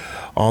 They're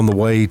on the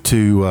way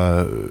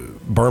to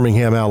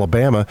Birmingham,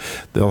 Alabama.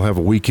 They'll have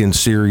a weekend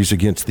series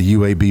against the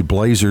UAB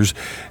Blazers,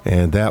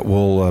 and that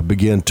will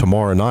begin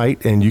tomorrow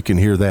night, and you can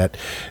hear that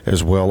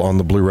as well on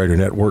the Blue Raider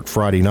Network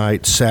Friday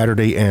night,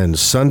 Saturday, and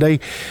Sunday.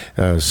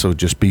 So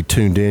just be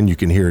tuned in. You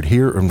can hear it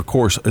here. And, of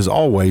course, as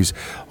always,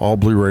 all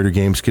Blue Raider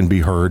games can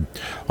be heard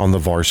on the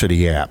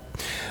Varsity app.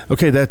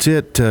 Okay, that's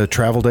it.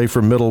 Travel day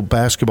for Middle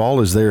basketball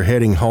as they're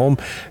heading home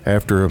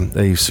after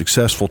a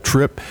successful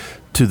trip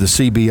to the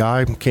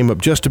CBI. Came up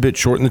just a bit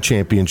short in the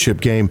championship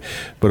game,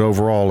 but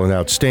overall an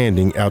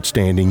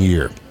outstanding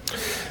year.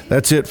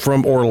 That's it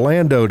from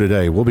Orlando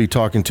today. We'll be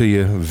talking to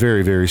you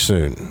very, very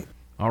soon.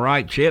 All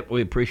right, Chip,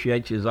 we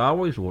appreciate you as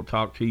always. We'll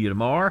talk to you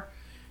tomorrow.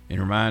 And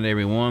remind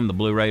everyone, the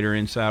Blue Raider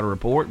Insider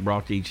Report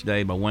brought to you each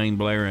day by Wayne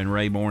Blair and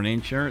Rayborn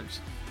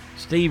Insurance,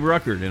 Steve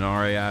Ruckert and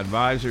RAI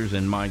Advisors,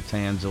 and Mike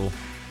Tanzel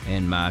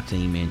and My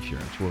Team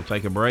Insurance. We'll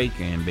take a break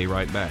and be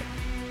right back.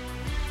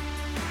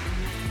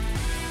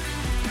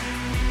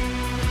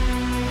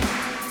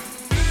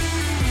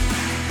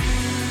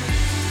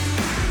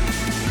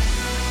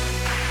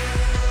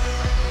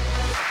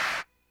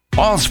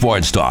 All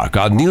Sports Talk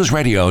on News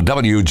Radio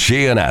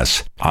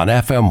WGNS on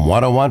FM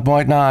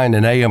 101.9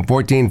 and AM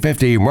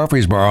 1450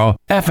 Murfreesboro,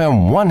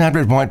 FM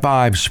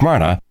 100.5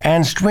 Smyrna,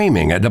 and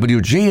streaming at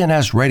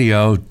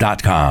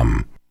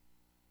WGNSradio.com.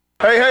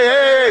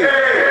 Hey!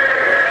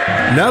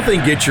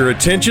 Nothing gets your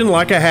attention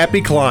like a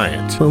happy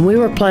client. When we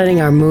were planning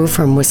our move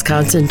from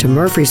Wisconsin to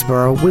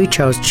Murfreesboro, we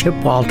chose Chip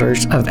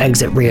Walters of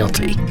Exit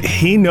Realty.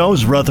 He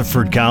knows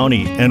Rutherford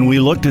County, and we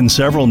looked in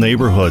several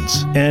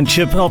neighborhoods. And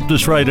Chip helped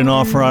us write an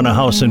offer on a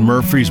house in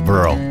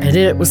Murfreesboro. And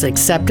it was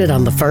accepted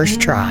on the first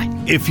try.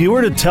 If you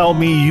were to tell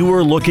me you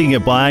were looking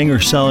at buying or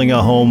selling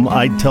a home,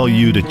 I'd tell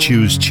you to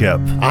choose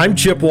Chip. I'm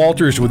Chip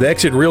Walters with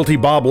Exit Realty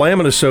Bob Lamb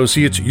 &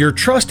 Associates, your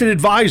trusted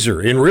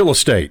advisor in real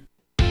estate.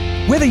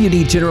 Whether you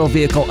need general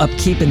vehicle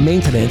upkeep and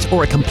maintenance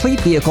or a complete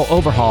vehicle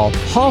overhaul,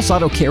 Hall's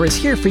Auto Care is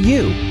here for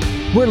you.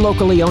 We're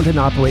locally owned and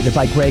operated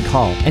by Greg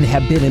Hall and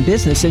have been in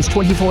business since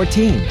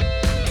 2014.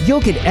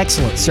 You'll get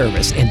excellent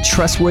service and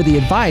trustworthy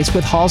advice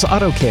with Hall's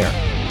Auto Care.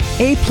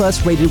 A+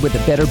 rated with the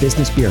Better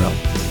Business Bureau.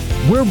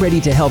 We're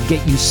ready to help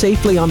get you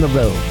safely on the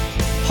road.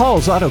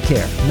 Hall's Auto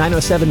Care,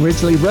 907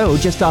 Ridgely Road,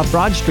 just off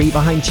Broad Street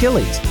behind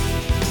Chili's.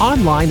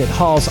 Online at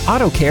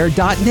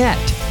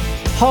hallsautocare.net.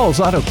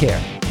 Hall's Auto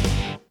Care.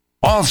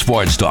 All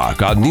Sports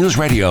Talk on News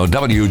Radio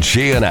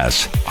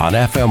WGNS on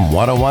FM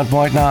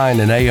 101.9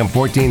 and AM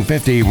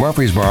 1450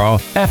 Murfreesboro,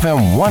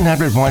 FM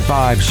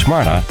 100.5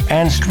 Smyrna,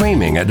 and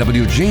streaming at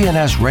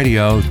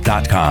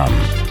WGNSradio.com.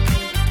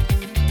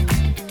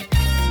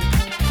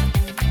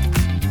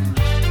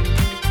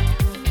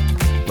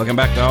 Welcome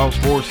back to All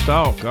Sports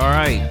Talk. All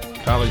right,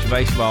 college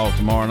baseball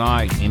tomorrow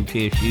night.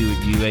 MTSU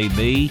at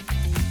UAB,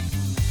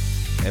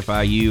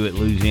 FIU at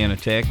Louisiana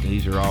Tech.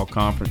 These are all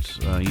Conference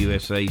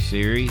USA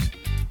series.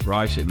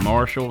 Rice at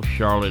Marshall,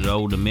 Charlotte at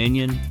Old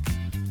Dominion,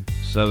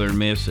 Southern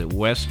Miss at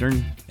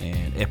Western,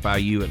 and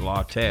FIU at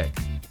La Tech.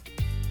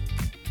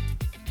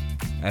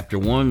 After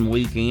one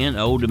weekend,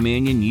 Old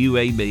Dominion,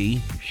 UAB,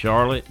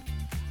 Charlotte,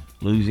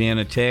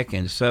 Louisiana Tech,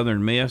 and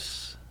Southern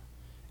Miss,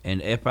 and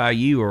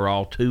FIU are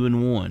all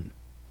 2-1.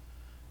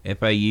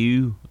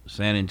 FAU,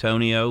 San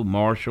Antonio,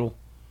 Marshall,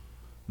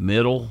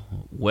 Middle,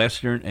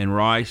 Western, and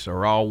Rice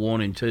are all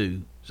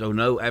 1-2.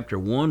 So after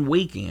one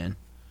weekend,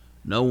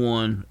 no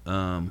one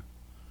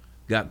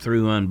got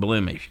through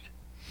unblemished.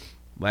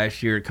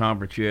 Last year at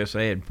Conference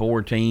USA had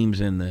 4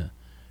 teams in the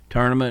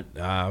tournament.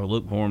 I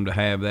look for them to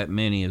have that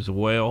many as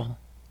well.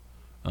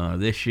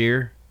 This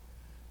year,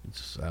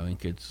 I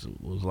think it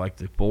was like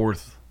the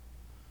fourth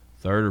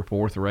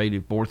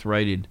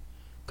rated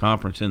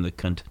conference in the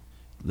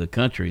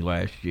country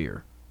last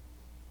year.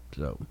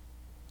 So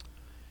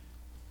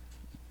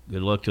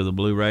good luck to the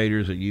Blue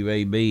Raiders at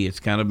UAB. It's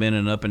kind of been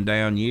an up and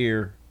down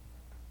year,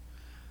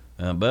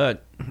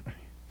 but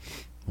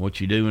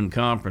what you do in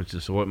conference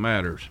is what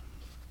matters.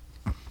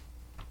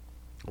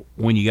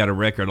 When you got a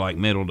record like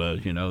Middle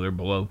does, they're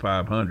below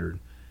 500.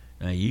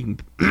 Now you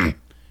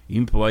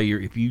can play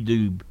if you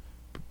do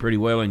pretty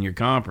well in your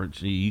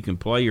conference, you can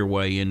play your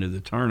way into the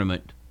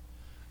tournament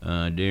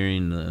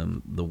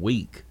during the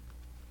week.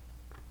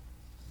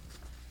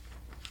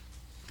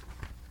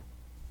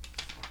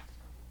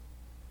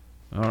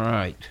 All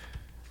right,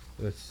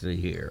 let's see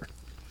here.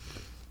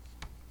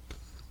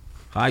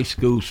 High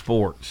school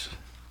sports.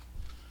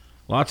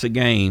 Lots of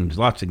games.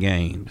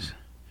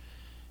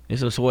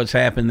 This is what's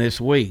happened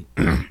this week.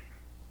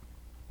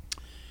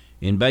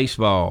 In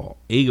baseball,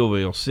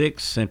 Eagleville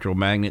 6, Central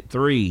Magnet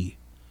 3,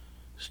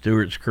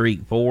 Stewart's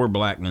Creek 4,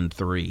 Blackman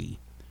 3,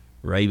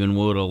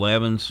 Ravenwood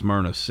 11,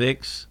 Smyrna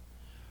 6,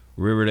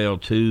 Riverdale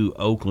 2,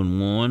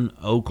 Oakland 1,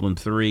 Oakland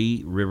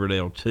 3,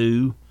 Riverdale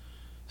 2,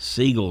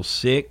 Siegel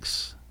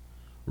 6,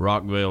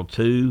 Rockville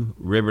 2,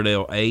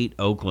 Riverdale 8,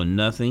 Oakland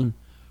nothing,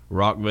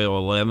 Rockville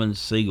 11,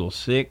 Siegel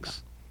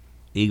 6,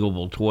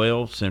 Eagleville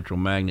 12, Central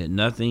Magnet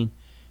nothing,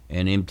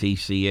 and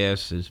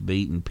MTCS has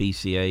beaten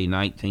PCA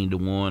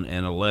 19-1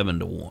 and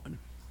 11-1.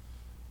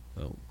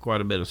 So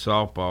quite a bit of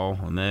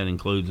softball, and that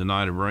includes a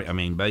night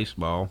of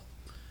baseball.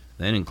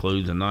 That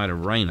includes a night of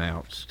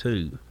rainouts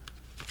too.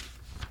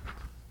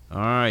 All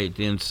right,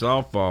 then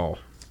softball.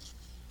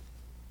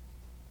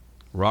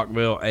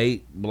 Rockville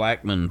 8,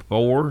 Blackman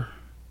 4,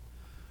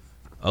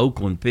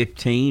 Oakland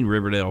 15,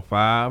 Riverdale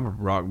 5,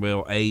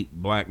 Rockville 8,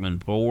 Blackman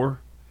 4,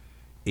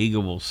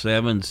 Eagleville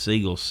 7,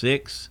 Siegel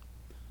 6,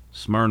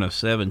 Smyrna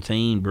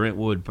 17,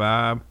 Brentwood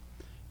 5,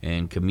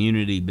 and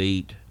Community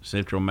beat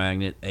Central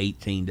Magnet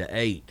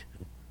 18-8.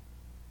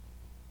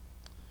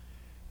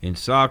 In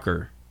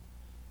soccer,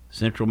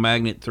 Central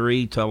Magnet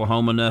 3,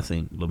 Tullahoma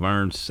nothing,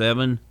 Laverne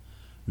 7,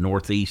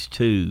 Northeast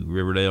 2,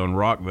 Riverdale and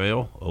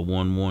Rockville a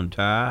 1-1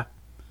 tie.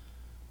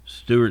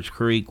 Stewart's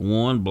Creek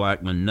 1,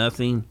 Blackman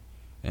nothing,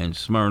 and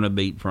Smyrna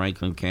beat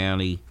Franklin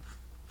County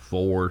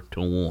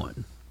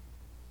 4-1.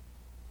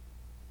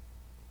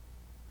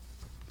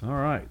 All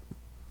right.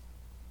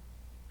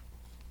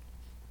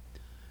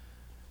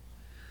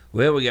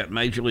 Well, we got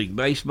Major League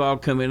Baseball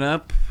coming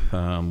up.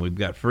 We've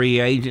got free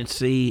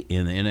agency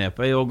in the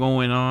NFL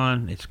going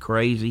on. It's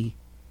crazy.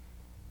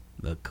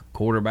 The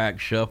quarterback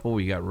shuffle.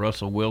 We got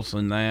Russell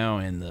Wilson now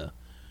in the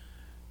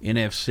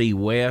NFC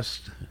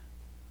West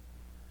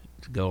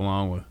to go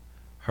along with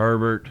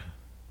Herbert.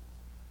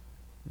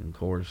 And, of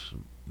course,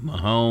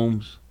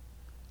 Mahomes,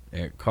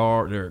 Derek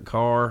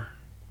Carr.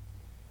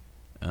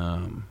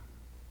 And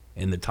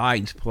the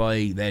Titans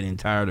play that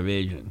entire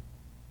division.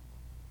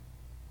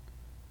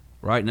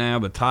 Right now,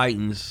 the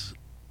Titans,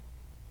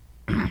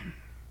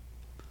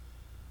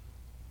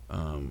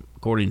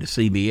 according to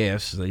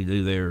CBS, they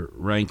do their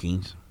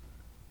rankings.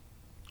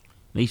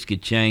 These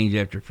could change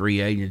after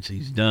free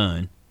agency's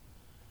done.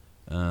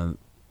 They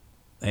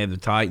have the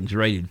Titans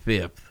rated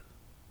 5th.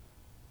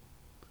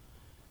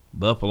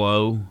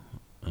 Buffalo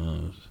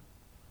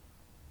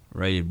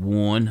rated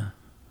 1.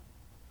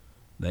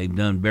 They've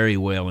done very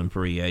well in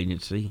free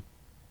agency.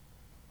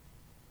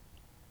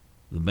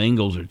 The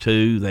Bengals are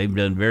 2. They've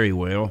done very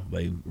well.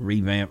 They've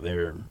revamped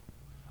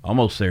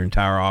almost their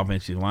entire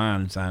offensive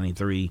line, signing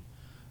 3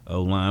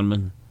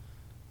 O-linemen.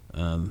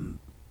 The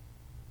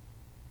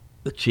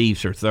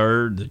Chiefs are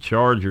 3rd. The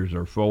Chargers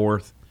are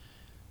 4th.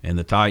 And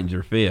the Titans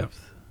are 5th.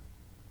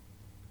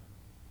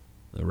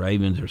 The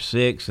Ravens are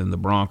 6th, and the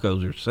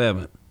Broncos are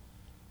 7th.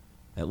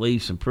 That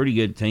leaves some pretty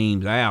good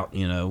teams out,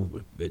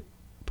 if it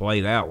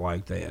played out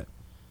like that.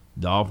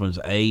 Dolphins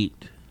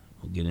 8.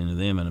 We'll get into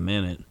them in a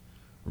minute.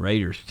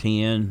 Raiders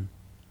 10,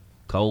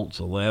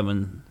 Colts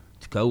 11,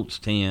 Colts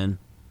 10,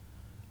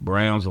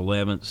 Browns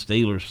 11,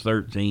 Steelers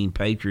 13,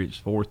 Patriots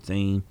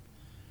 14,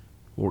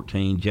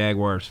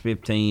 Jaguars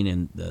 15,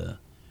 and the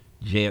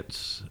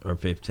Jets are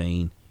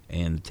 15,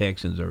 and the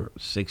Texans are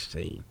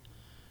 16.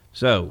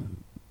 So,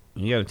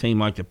 you got a team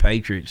like the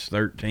Patriots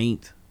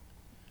 13th.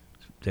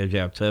 Tells you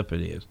how tough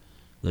it is.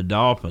 The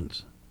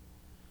Dolphins,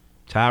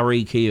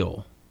 Tyreek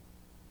Hill,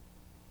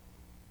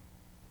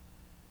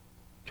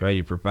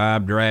 traded for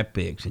 5 draft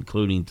picks,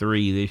 including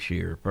 3 this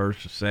year,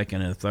 1st,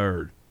 2nd, and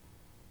 3rd.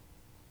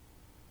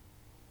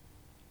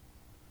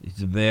 He's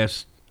the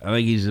best. I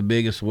think he's the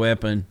biggest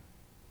weapon.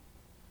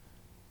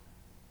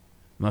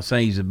 I'm not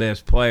saying he's the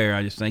best player.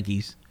 I just think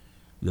he's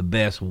the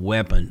best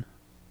weapon.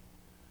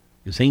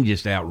 Because he can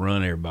just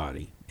outrun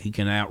everybody. He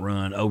can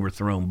outrun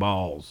overthrown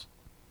balls.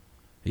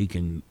 He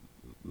can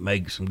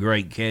make some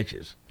great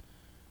catches.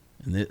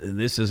 And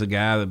this is a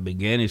guy that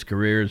began his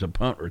career as a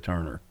punt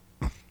returner.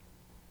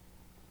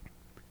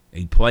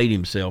 He played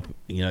himself,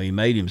 he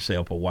made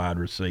himself a wide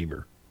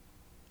receiver.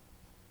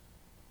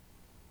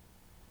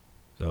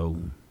 So,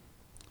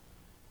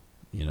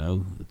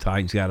 the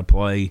Titans got to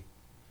play.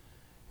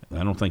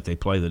 I don't think they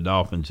play the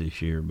Dolphins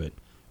this year, but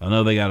I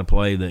know they got to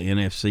play the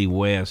NFC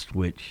West,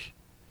 which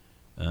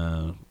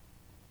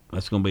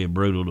that's going to be a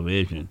brutal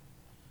division.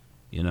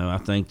 I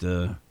think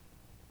the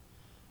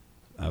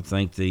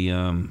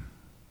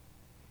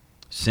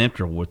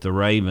Central with the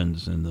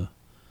Ravens and the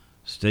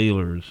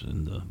Steelers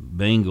and the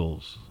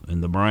Bengals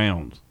and the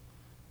Browns.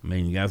 I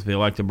mean, you guys feel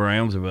like the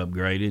Browns have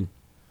upgraded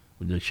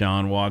with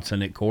Deshaun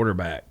Watson at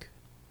quarterback.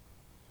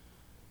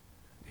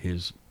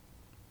 His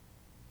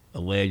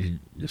alleged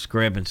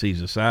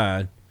discrepancies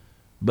aside,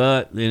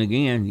 but then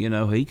again,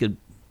 he could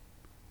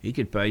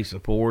face a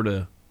 4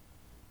 to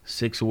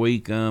 6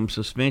 week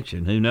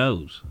suspension. Who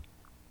knows?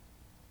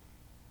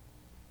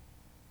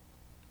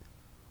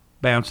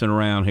 Bouncing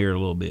around here a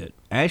little bit.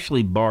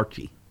 Ashley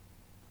Barty.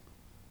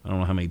 I don't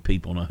know how many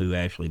people know who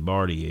Ashley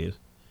Barty is.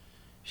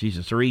 She's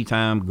a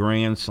 3-time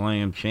Grand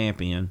Slam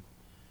champion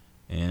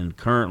and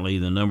currently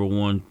the number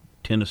 1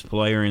 tennis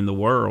player in the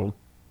world.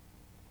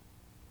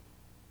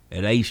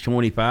 At age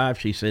 25,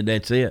 she said,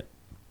 "That's it.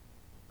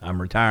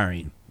 I'm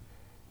retiring.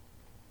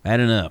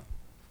 Had enough.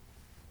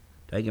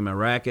 Taking my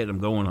racket, I'm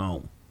going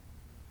home."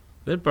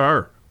 Good for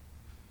her.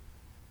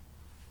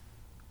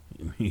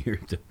 You're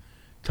at the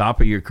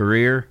top of your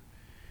career.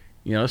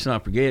 Let's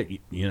not forget,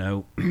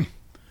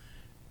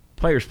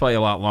 players play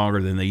a lot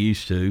longer than they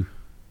used to.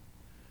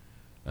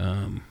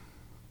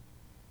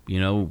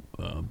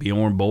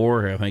 Bjorn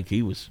Borg, I think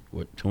he was,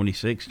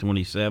 26,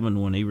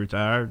 27 when he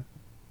retired.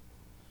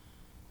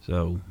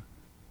 So,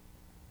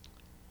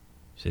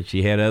 said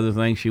she had other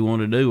things she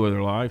wanted to do with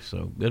her life,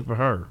 so good for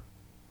her.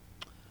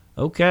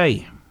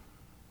 Okay.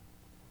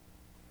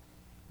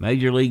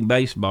 Major League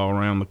Baseball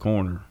around the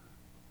corner.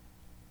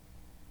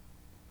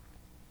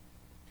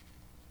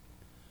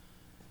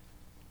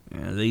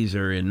 These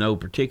are in no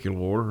particular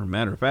order.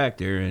 Matter of fact,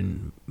 they're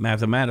in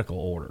mathematical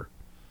order.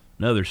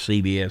 Another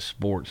CBS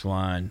Sports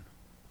Line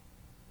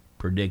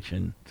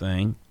prediction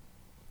thing.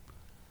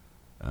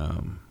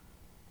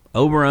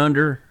 Over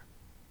under.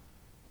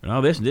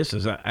 No, this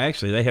is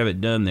actually, they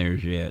haven't done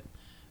theirs yet.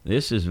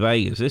 This is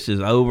Vegas. This is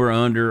over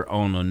under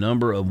on a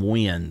number of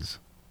wins.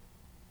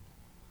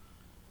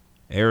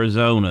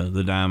 Arizona,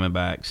 the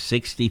Diamondbacks,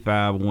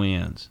 65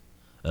 wins.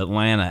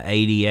 Atlanta,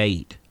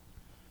 88.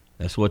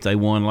 That's what they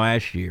won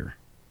last year.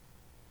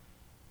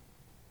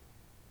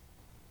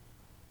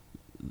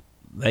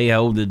 They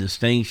hold the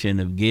distinction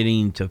of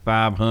getting to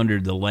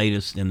 500 the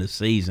latest in the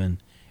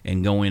season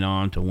and going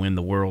on to win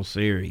the World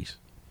Series.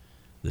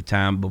 The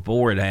time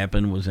before it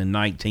happened was in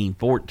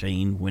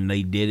 1914 when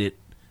they did it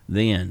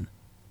then.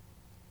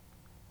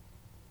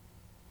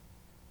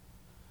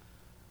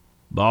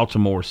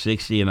 Baltimore,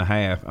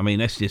 60.5. I mean,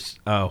 that's just,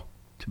 to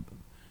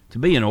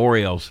be an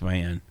Orioles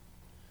fan,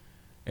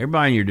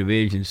 everybody in your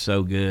division is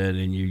so good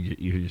and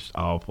you're just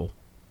awful.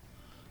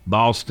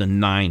 Boston,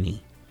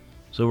 90.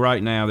 So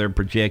right now they're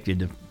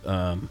projected to,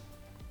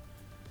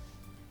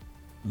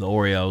 the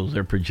Orioles,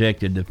 they're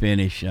projected to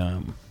finish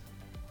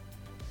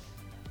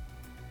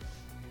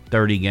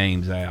 30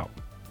 games out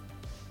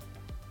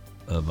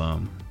of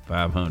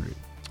 500.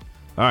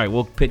 All right,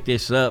 we'll pick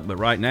this up, but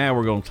right now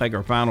we're going to take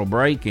our final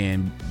break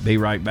and be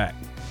right back.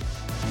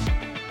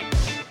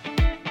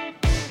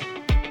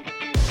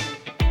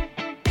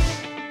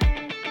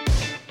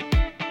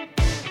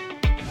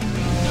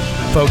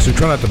 Folks, we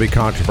try not to be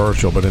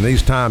controversial, but in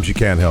these times you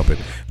can't help it.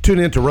 Tune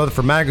in to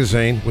Rutherford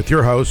Magazine with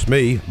your host,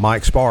 me,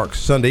 Mike Sparks,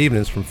 Sunday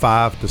evenings from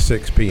 5 to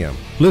 6 p.m.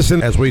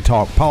 Listen as we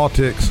talk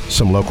politics,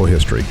 some local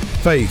history,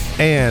 faith,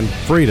 and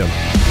freedom.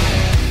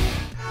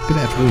 Good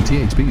afternoon.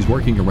 THB is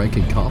working in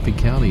Rankin Coffee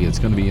County. It's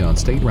going to be on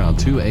State Route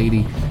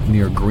 280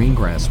 near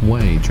Greengrass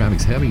Way.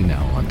 Traffic's heavy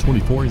now on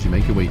 24 as you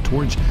make your way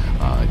towards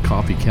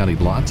Coffee County.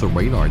 Lots of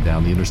radar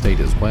down the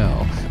interstate as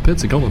well.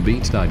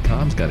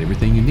 PensacolaBeach.com's got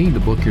everything you need to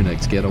book your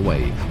next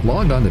getaway.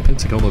 Log on to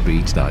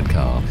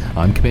PensacolaBeach.com.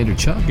 I'm Commander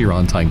Chuck. You're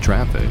on time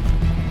traffic.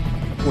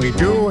 We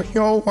do it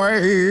your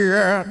way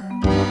at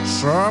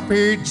Sir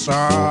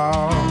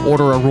Pizza.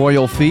 Order a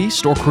royal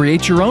feast or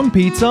create your own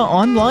pizza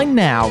online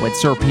now at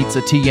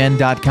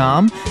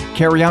SirPizzaTN.com.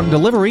 Carry out and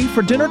delivery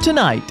for dinner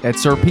tonight at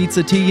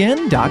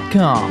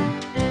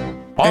SirPizzaTN.com.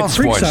 All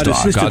Sports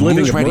Talk on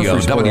News Radio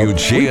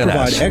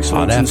WGNS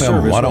on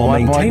FM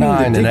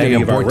 101.9 and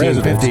AM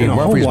 1450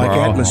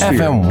 Murfreesboro,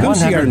 FM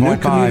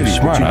 100.5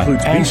 Smyrna,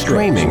 and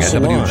streaming at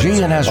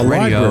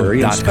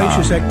WGNSradio.com.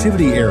 Spacious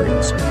activity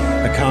areas.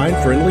 A kind,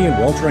 friendly, and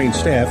well-trained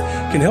staff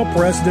can help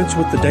residents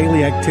with the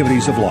daily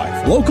activities of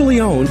life. Locally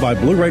owned by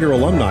Blue Raider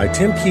alumni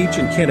Tim Keach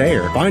and Kent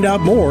Ayer. Find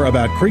out more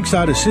about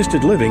Creekside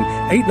Assisted Living,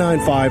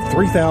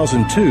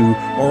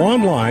 895-3002, or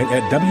online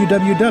at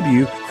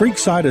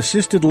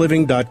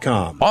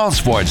www.creeksideassistedliving.com. All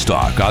Sports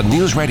Talk on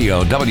News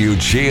Radio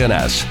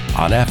WGNS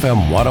on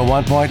FM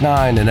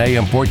 101.9 and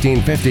AM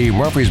 1450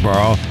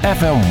 Murfreesboro,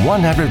 FM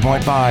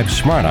 100.5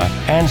 Smyrna,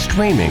 and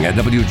streaming at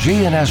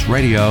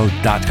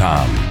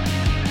WGNSradio.com.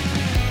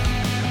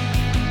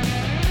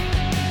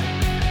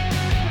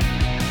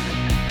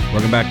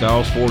 Welcome back to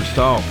All Sports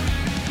Talk.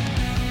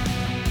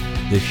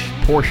 This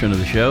portion of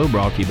the show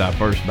brought to you by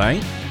First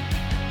Bank.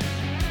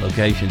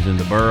 Locations in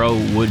the borough,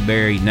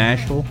 Woodbury,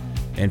 Nashville,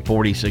 and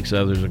 46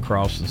 others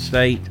across the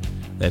state.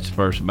 That's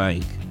First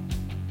Bank.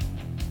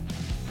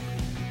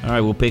 All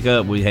right, we'll pick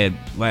up. We had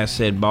last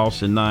said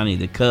Boston 90,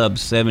 the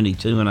Cubs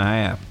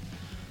 72.5,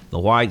 the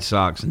White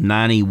Sox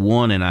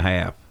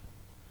 91.5,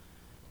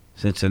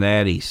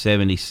 Cincinnati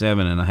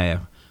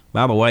 77.5.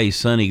 By the way,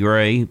 Sonny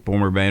Gray,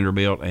 former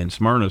Vanderbilt and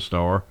Smyrna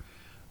star,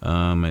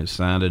 has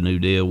signed a new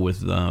deal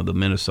with the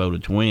Minnesota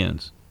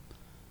Twins.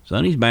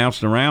 Sonny's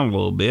bounced around a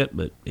little bit,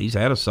 but he's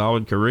had a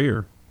solid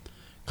career.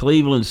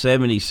 Cleveland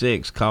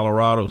 76,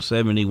 Colorado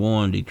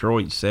 71,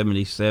 Detroit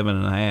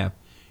 77.5,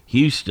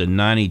 Houston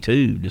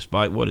 92,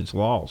 despite what it's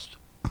lost.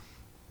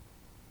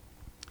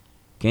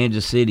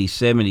 Kansas City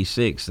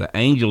 76, the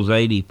Angels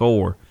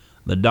 84,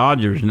 the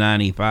Dodgers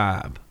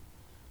 95.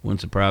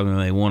 Wouldn't surprise me if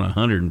they won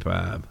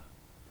 105.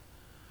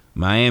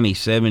 Miami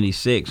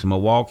 76,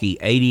 Milwaukee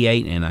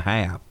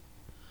 88.5,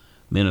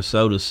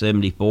 Minnesota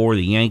 74,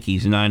 the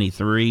Yankees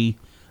 93,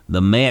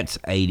 the Mets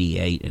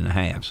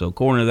 88.5. So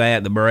according to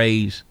that, the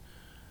Braves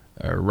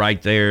are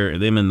right there.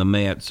 Them and the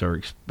Mets are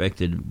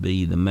expected to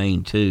be the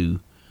main two.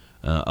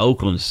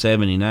 Oakland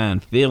 79,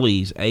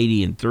 Phillies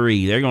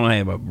 80-3. They're going to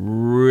have a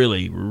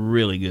really,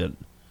 really good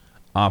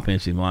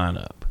offensive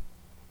lineup.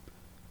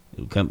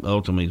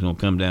 Ultimately, it's going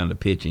to come down to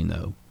pitching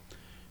though.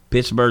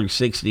 Pittsburgh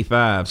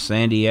 65,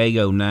 San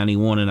Diego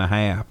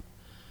 91.5,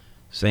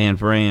 San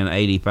Fran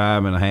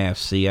 85.5,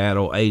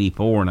 Seattle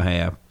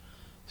 84.5,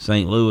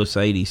 St. Louis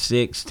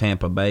 86,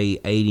 Tampa Bay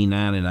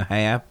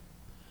 89.5,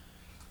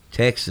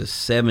 Texas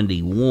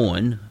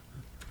 71,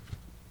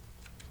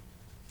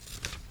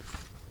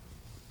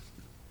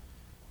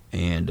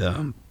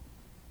 and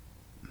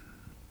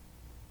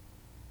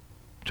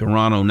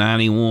Toronto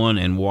 91,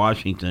 and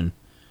Washington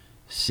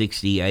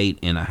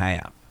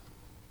 68.5.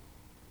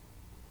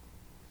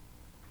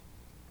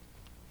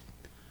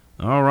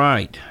 All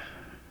right.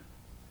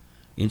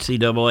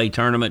 NCAA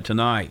tournament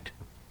tonight.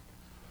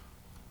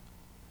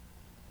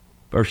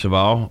 First of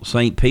all,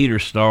 St.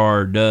 Peter's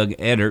star Doug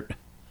Edert,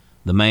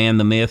 the man,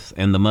 the myth,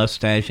 and the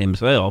mustache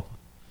himself,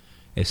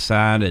 has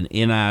signed an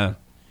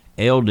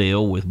NIL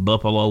deal with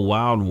Buffalo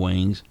Wild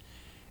Wings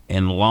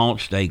and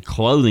launched a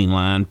clothing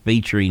line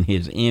featuring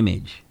his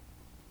image.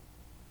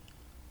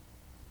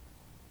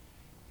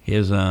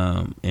 His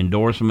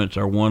endorsements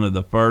are one of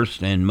the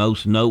first and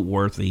most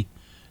noteworthy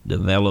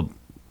development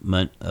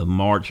of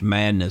March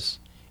Madness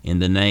in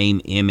the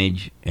name,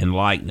 image, and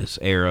likeness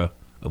era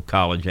of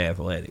college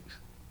athletics.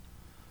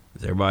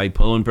 Is everybody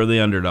pulling for the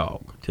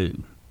underdog,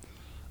 too?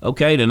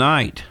 Okay,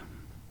 tonight,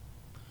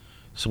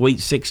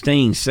 Sweet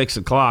 16, 6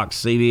 o'clock,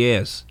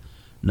 CBS.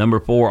 Number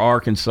 4,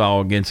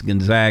 Arkansas against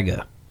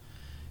Gonzaga.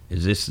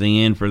 Is this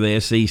the end for the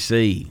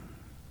SEC?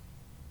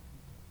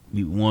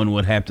 One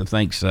would have to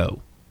think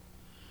so.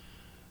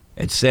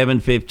 At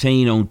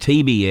 7:15 on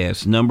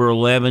TBS, number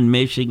 11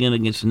 Michigan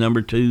against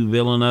number 2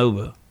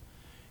 Villanova.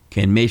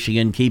 Can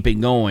Michigan keep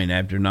it going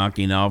after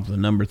knocking off the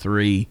number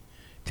 3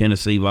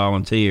 Tennessee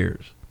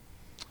Volunteers?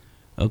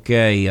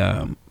 Okay,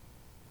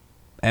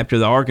 after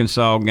the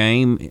Arkansas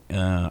game,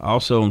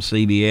 also on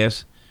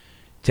CBS,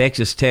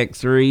 Texas Tech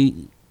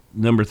 3,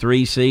 number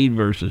 3 seed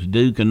versus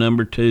Duke, a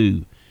number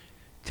 2.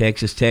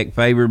 Texas Tech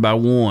favored by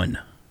 1.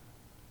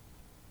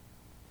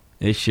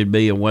 This should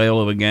be a whale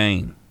of a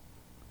game.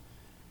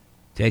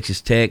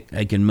 Texas Tech,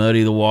 they can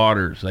muddy the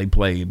waters. They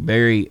play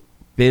very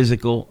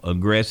physical,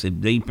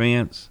 aggressive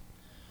defense.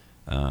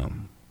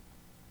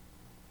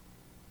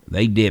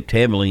 They dipped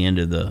heavily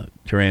into the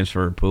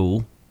transfer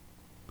pool,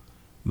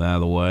 by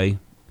the way.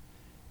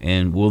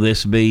 And will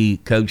this be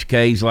Coach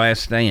K's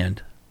last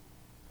stand?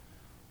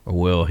 Or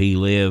will he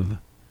live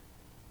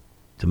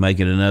to make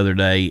it another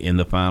day in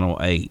the Final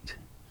 8?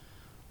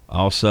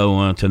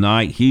 Also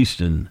tonight,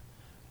 Houston,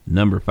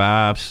 number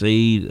 5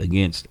 seed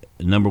against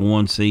number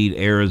 1 seed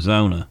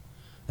Arizona.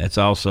 That's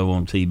also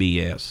on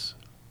TBS.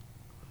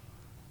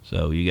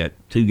 So you got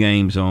 2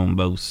 games on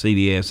both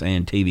CBS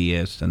and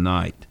TBS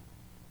tonight.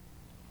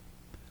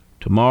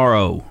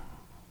 Tomorrow,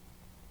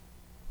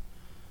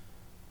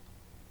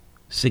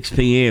 6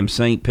 p.m.,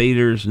 St.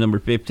 Peter's, number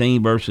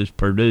 15 versus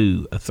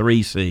Purdue, a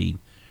 3 seed.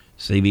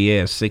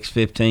 CBS,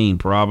 6:15,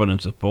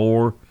 Providence, a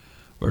 4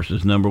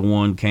 versus number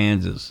 1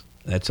 Kansas.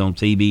 That's on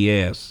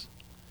TBS.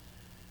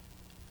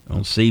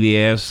 On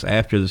CBS,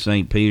 after the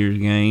St. Peter's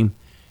game,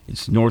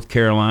 it's North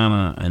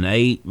Carolina, an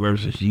 8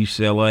 versus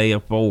UCLA, a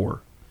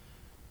 4.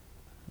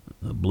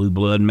 A blue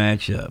blood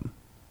matchup.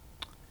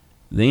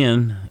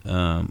 Then,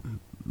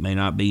 may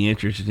not be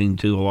interesting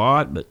to a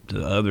lot, but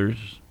to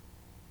others,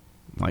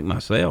 like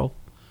myself,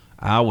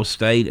 Iowa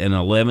State, an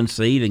 11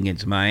 seed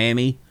against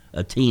Miami,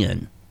 a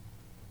 10.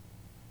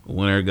 The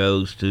winner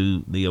goes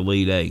to the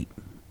Elite 8.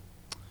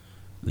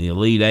 The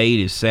Elite 8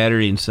 is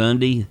Saturday and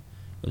Sunday.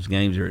 Those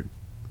games are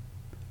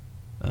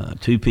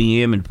at 2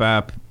 p.m. and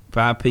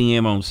 5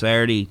 p.m. on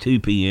Saturday, 2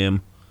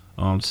 p.m.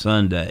 on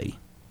Sunday.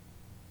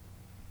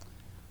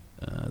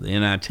 The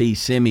NIT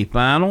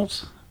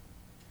semifinals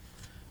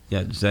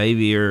got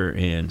Xavier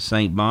and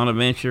St.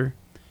 Bonaventure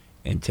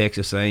and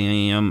Texas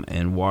A&M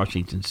and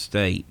Washington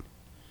State.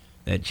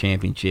 That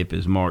championship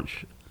is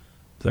March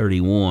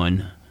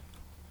 31.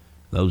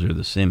 Those are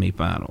the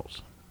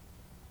semifinals.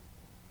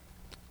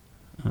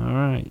 All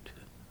right.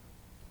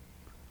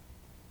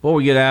 Before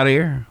we get out of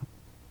here,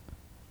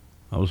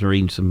 I was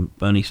reading some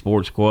funny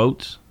sports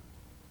quotes.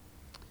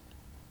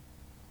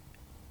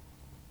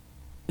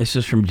 This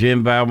is from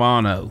Jim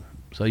Valvano,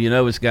 so you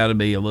know it's got to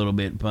be a little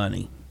bit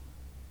funny.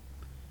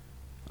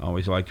 I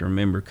always like to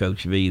remember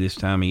Coach V this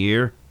time of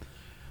year.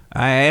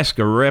 I asked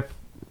a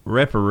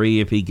referee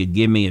if he could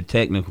give me a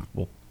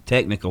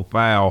technical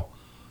foul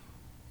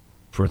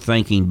for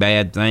thinking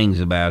bad things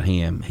about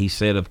him. He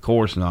said, of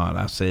course not.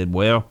 I said,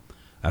 well,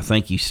 I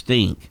think you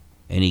stink.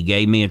 And he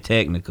gave me a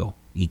technical.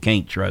 You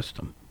can't trust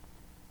him.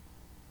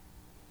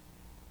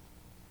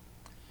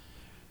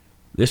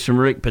 This from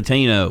Rick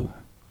Pitino.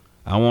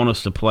 I want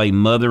us to play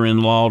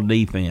mother-in-law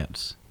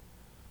defense.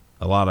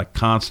 A lot of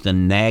constant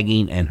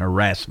nagging and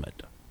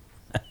harassment.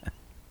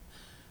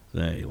 So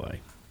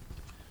anyway,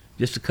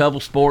 just a couple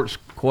sports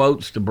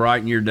quotes to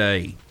brighten your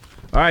day.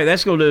 All right,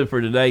 that's going to do it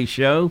for today's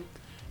show.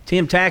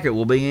 Tim Tackett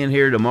will be in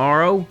here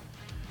tomorrow.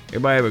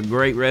 Everybody have a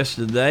great rest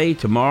of the day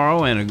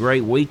tomorrow and a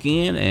great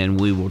weekend,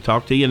 and we will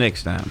talk to you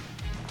next time.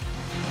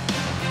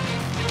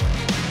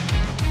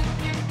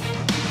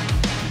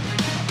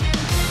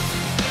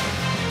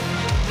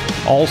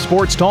 All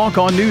sports talk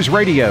on News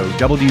Radio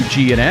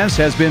WGNS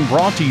has been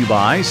brought to you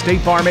by State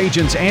Farm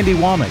agents Andy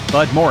Womack,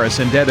 Bud Morris,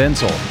 and Deb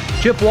Ensel.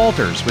 Chip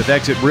Walters with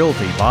Exit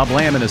Realty, Bob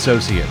Lamb and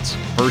Associates.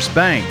 First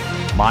Bank,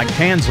 Mike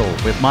Tanzel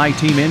with My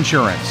Team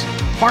Insurance.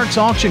 Parks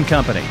Auction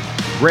Company,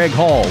 Greg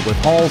Hall with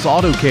Hall's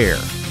Auto Care.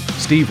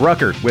 Steve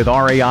Ruckert with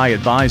RAI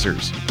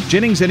Advisors.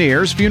 Jennings and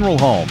Ayers Funeral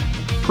Home.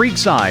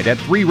 Creekside at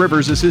Three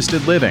Rivers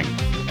Assisted Living.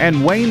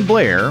 And Wayne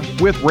Blair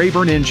with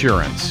Rayburn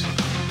Insurance.